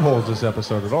about buttholes this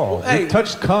episode at all. Hey, we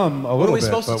touched cum a little we bit,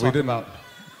 supposed to but we talk didn't. about?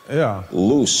 Yeah.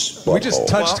 Loose. We just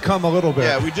touched cum a little bit.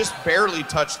 Yeah, we just barely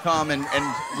touched cum, and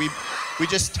we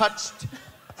just touched.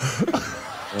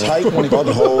 Tight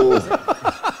butthole.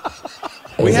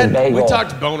 We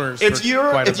talked boners. If you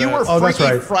were Freaky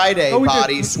right. Friday we did.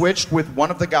 body switched with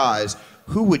one of the guys,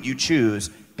 who would you choose?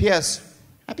 P.S.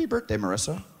 Happy birthday,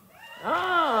 Marissa.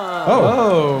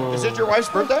 Oh. Is it your wife's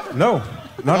birthday? No,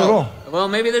 not at all. Well,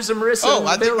 maybe there's a Marissa. Oh, in the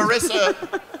I think building.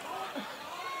 Marissa.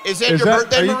 Is it your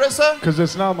birthday, Marissa? Because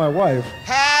it's not my wife.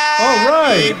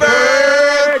 Happy right.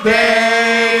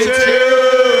 birthday to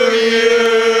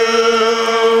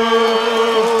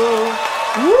you.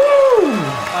 Woo!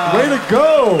 Way to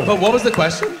go! But what was the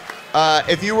question?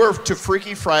 If you were to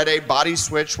Freaky Friday body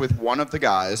switch with one of the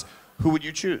guys, who would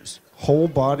you choose? Whole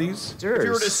bodies? If you were to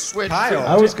Durs. switch. Kyle.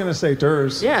 I was gonna say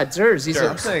Durs. Yeah, Durs. He's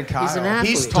Durs. I'm saying He's an Kyle. athlete.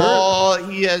 He's tall.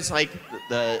 He has like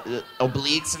the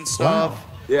obliques and stuff.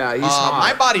 Yeah, he's hot.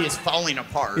 My body is falling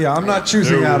apart. Yeah, I'm not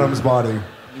choosing Adam's body.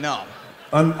 No.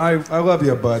 I love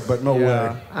you, bud, but no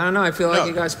way. I don't know. I feel like No.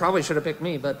 you guys probably should have picked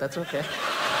me, but that's okay.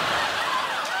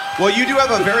 Well, you do have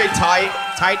a very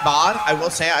tight bod. I will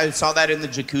say, I saw that in the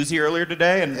jacuzzi earlier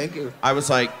today, and Thank you. I was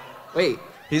like, Wait.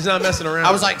 He's not messing around.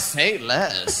 I was like, say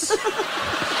less.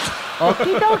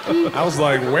 I was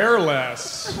like, wear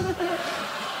less.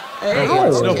 Hey, No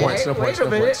points. No okay, points. No wait points. a No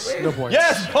minute, points. wait. No points.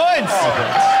 Yes, points.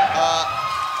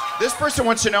 This person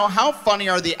wants to know, how funny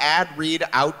are the ad read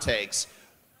outtakes?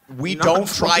 We Not don't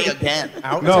try funny. again.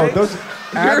 No, those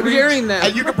You're hearing them.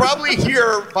 And you can probably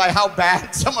hear by how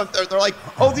bad some of they're like,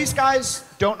 oh, these guys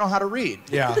don't know how to read.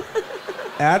 Yeah.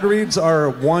 ad reads are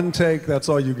one take. That's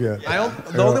all you get.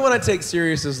 The only one I take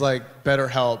serious is like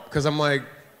BetterHelp, because I'm like,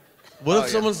 what if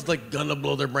someone's like gonna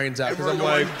blow their brains out? Because I'm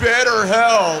like, better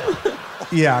help.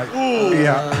 Yeah.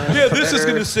 Yeah. yeah, this is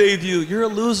gonna save you. You're a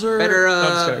loser. Better,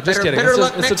 No, I'm just kidding. better It's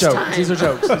luck a next joke. time. These are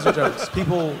jokes. These are jokes.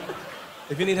 People,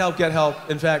 if you need help, get help.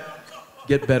 In fact,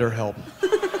 get better help.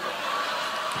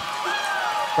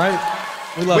 Right?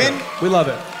 We love it. We love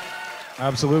it.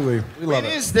 Absolutely. We love When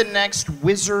it. is the next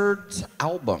Wizards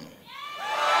album?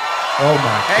 Oh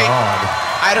my Hey. God.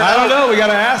 I I don't know. We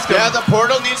gotta ask him. Yeah, the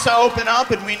portal needs to open up,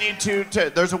 and we need to.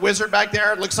 There's a wizard back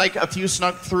there. It looks like a few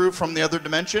snuck through from the other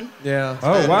dimension. Yeah.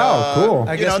 Oh And, wow. Cool.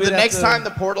 I You guess know, we'd the have next to- time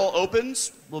the portal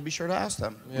opens, we'll be sure to ask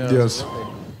them. Yeah. Yes.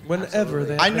 Whenever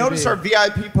they. I noticed our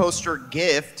VIP poster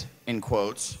gift, in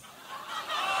quotes,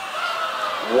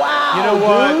 Wow. You know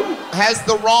what? has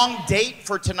the wrong date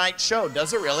for tonight's show.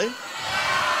 Does it really?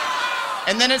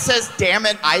 And then it says, "Damn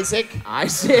it, Isaac." I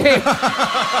see. It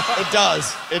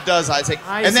does. It does, Isaac.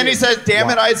 And then he says, "Damn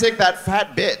it, Isaac, that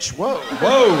fat bitch." Whoa.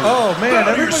 Whoa. Oh man,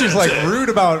 everybody's like rude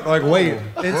about like wait.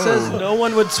 It says no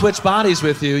one would switch bodies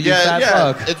with you. You fat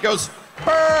fuck. It goes.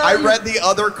 I read the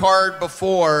other card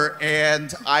before,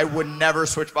 and I would never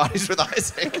switch bodies with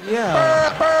Isaac.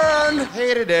 Yeah. Burn.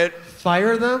 Hated it.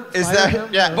 Fire them? Is Fire that them?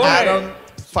 yeah? Boy. Adam,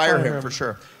 fire him him. for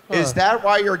sure. Is that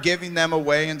why you're giving them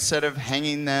away instead of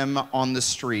hanging them on the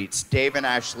streets? Dave and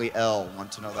Ashley L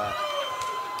want to know that.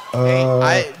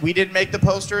 Hey, we didn't make the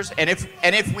posters, and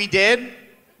if we did,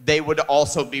 they would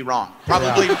also be wrong.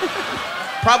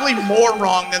 Probably more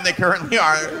wrong than they currently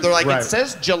are. They're like, Right. it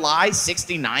says July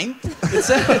 69th. It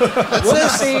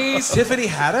says Tiffany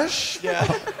Haddish? Yeah.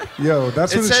 Yo,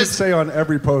 that's what it should says, say on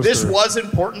every poster. This was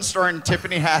important starring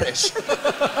Tiffany Haddish.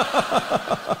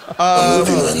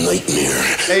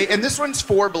 Hey, and this one's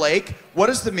for Blake. What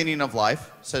is the meaning of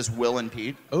life? Says Will and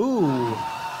Pete. Ooh.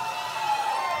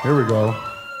 Here we go.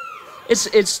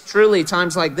 It's truly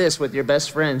times like this with your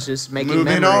best friends, just making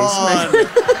Moving memories. on.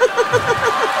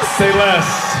 Say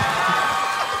less.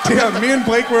 Yeah, me and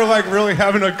Blake were like really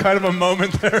having a kind of a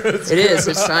moment there. It is.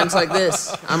 It's times like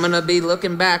this. I'm gonna be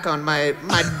looking back on my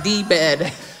D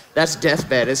bed. That's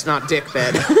deathbed. It's not dick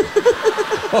bed.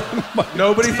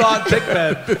 Nobody thought dick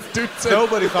bed.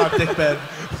 Nobody thought dick bed.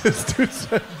 This dude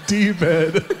said D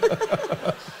bed.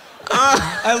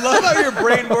 I love how your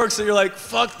brain works. So you're like,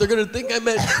 fuck, they're gonna think I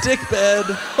meant dick bed.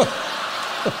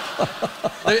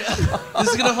 This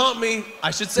is gonna haunt me.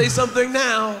 I should say something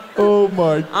now. Oh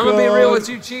my God. I'm gonna be real with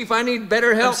you, Chief. I need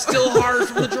better help. I'm still hard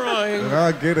from the drawing.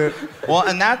 I get it. Well,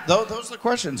 and those are the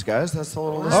questions, guys. That's the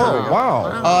little list. Oh,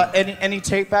 wow. Any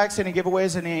take backs, any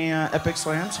giveaways, any epic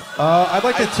slams? I'd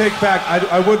like to take back.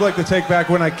 I would like to take back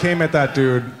when I came at that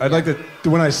dude. I'd like to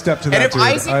when I stepped to that dude.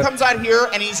 And if Isaac comes out here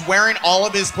and he's wearing all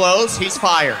of his clothes, he's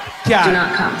fired. God Do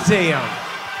not come. damn.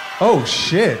 Oh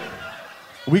shit.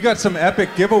 We got some epic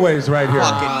giveaways right here.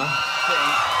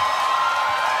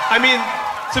 I mean,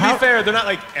 to be fair, they're not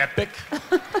like epic.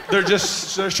 They're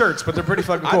just shirts, but they're pretty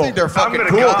fucking cool. I think they're fucking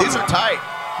cool. Go. These are tight.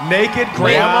 Naked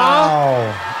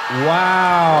grandma.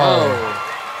 Wow.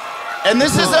 And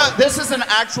this is an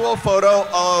actual photo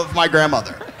of my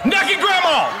grandmother. Naked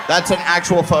grandma! That's an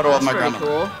actual photo of my Pretty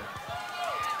grandmother. cool.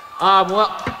 Well,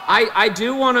 I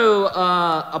do want to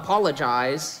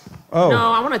apologize. Oh.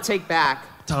 No, I want to take back.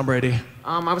 Tom Brady.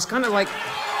 I was kind of like, oh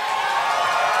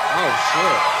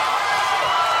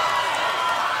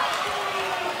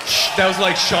That was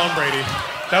like Sean Brady.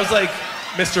 That was like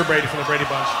Mr. Brady from the Brady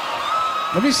Bunch.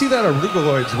 Let me see that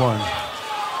Arugaloids one.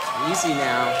 shit. Easy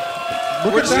now.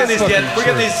 Look We're at just that getting fucking we're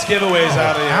getting these giveaways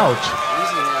out of here. Ouch.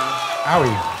 Easy now.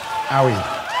 Owie. Owie.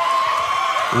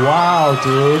 Wow,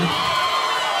 dude.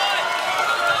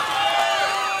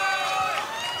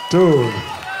 Dude.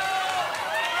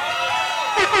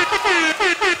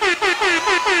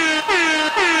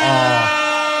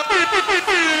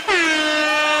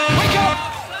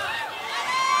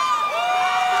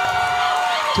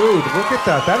 Dude, look at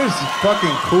that. That is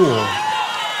fucking cool.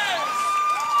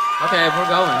 Okay,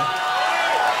 we're going.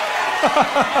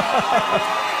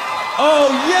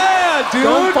 Oh, yeah, dude.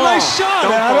 Don't fall. Nice shot,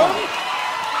 Don't Adam. fall.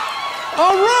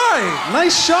 All right.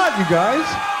 Nice shot, you guys.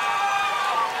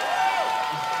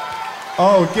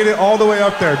 Oh, get it all the way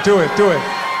up there. Do it. Do it.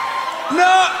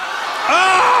 No.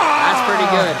 Ah! That's pretty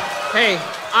good. Hey,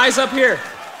 eyes up here.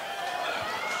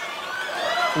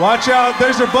 Watch out.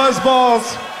 There's your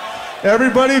Buzzballs.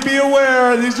 Everybody be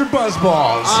aware. These are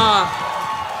Buzzballs.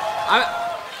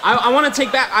 I want to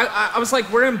take back. I was like,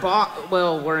 we're in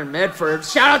Medford.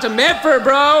 Shout out to Medford,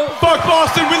 bro. Fuck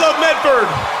Boston, we love Medford.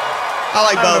 I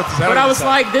like both. But I was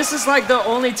like, this is like the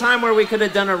only time where we could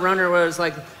have done a runner where it was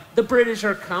like, the British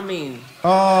are coming.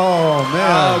 Oh,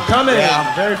 man. Oh, coming.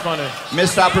 Yeah. Very funny.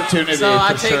 Missed opportunity So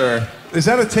I for take- sure. Is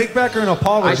that a take back or an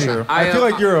apology? I feel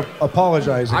like you're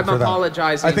apologizing I'm for that.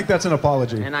 apologizing. I think that's an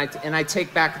apology. And I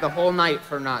take back the whole night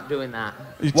for not doing that.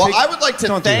 Well, I would like to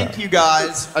Don't do thank that. you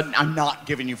guys. I'm not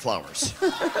giving you flowers.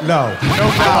 No.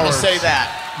 I want to say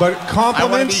that. But I wanna be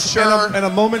compliments sure- and a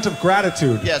moment of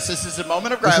gratitude. Yes, this is a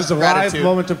moment of This is a live gratitude.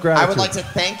 moment of I gratitude. would like to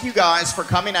thank you guys for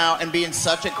coming out and being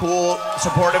such a cool,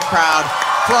 supportive crowd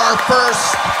for our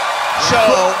first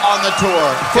show on the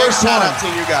tour. Big shout out to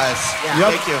you guys. Yeah. Yep.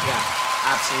 Thank you.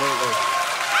 Yeah, absolutely.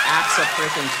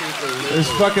 Abso-freaking-truthly. It's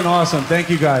fucking awesome. Thank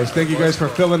you guys. Thank you guys for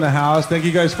filling the house. Thank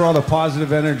you guys for all the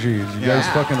positive energies. You guys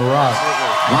fucking rock.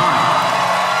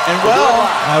 And well,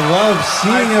 I love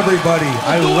seeing everybody.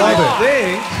 I love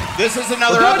it. this is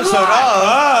another episode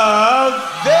of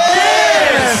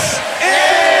This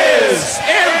Is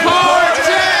Important.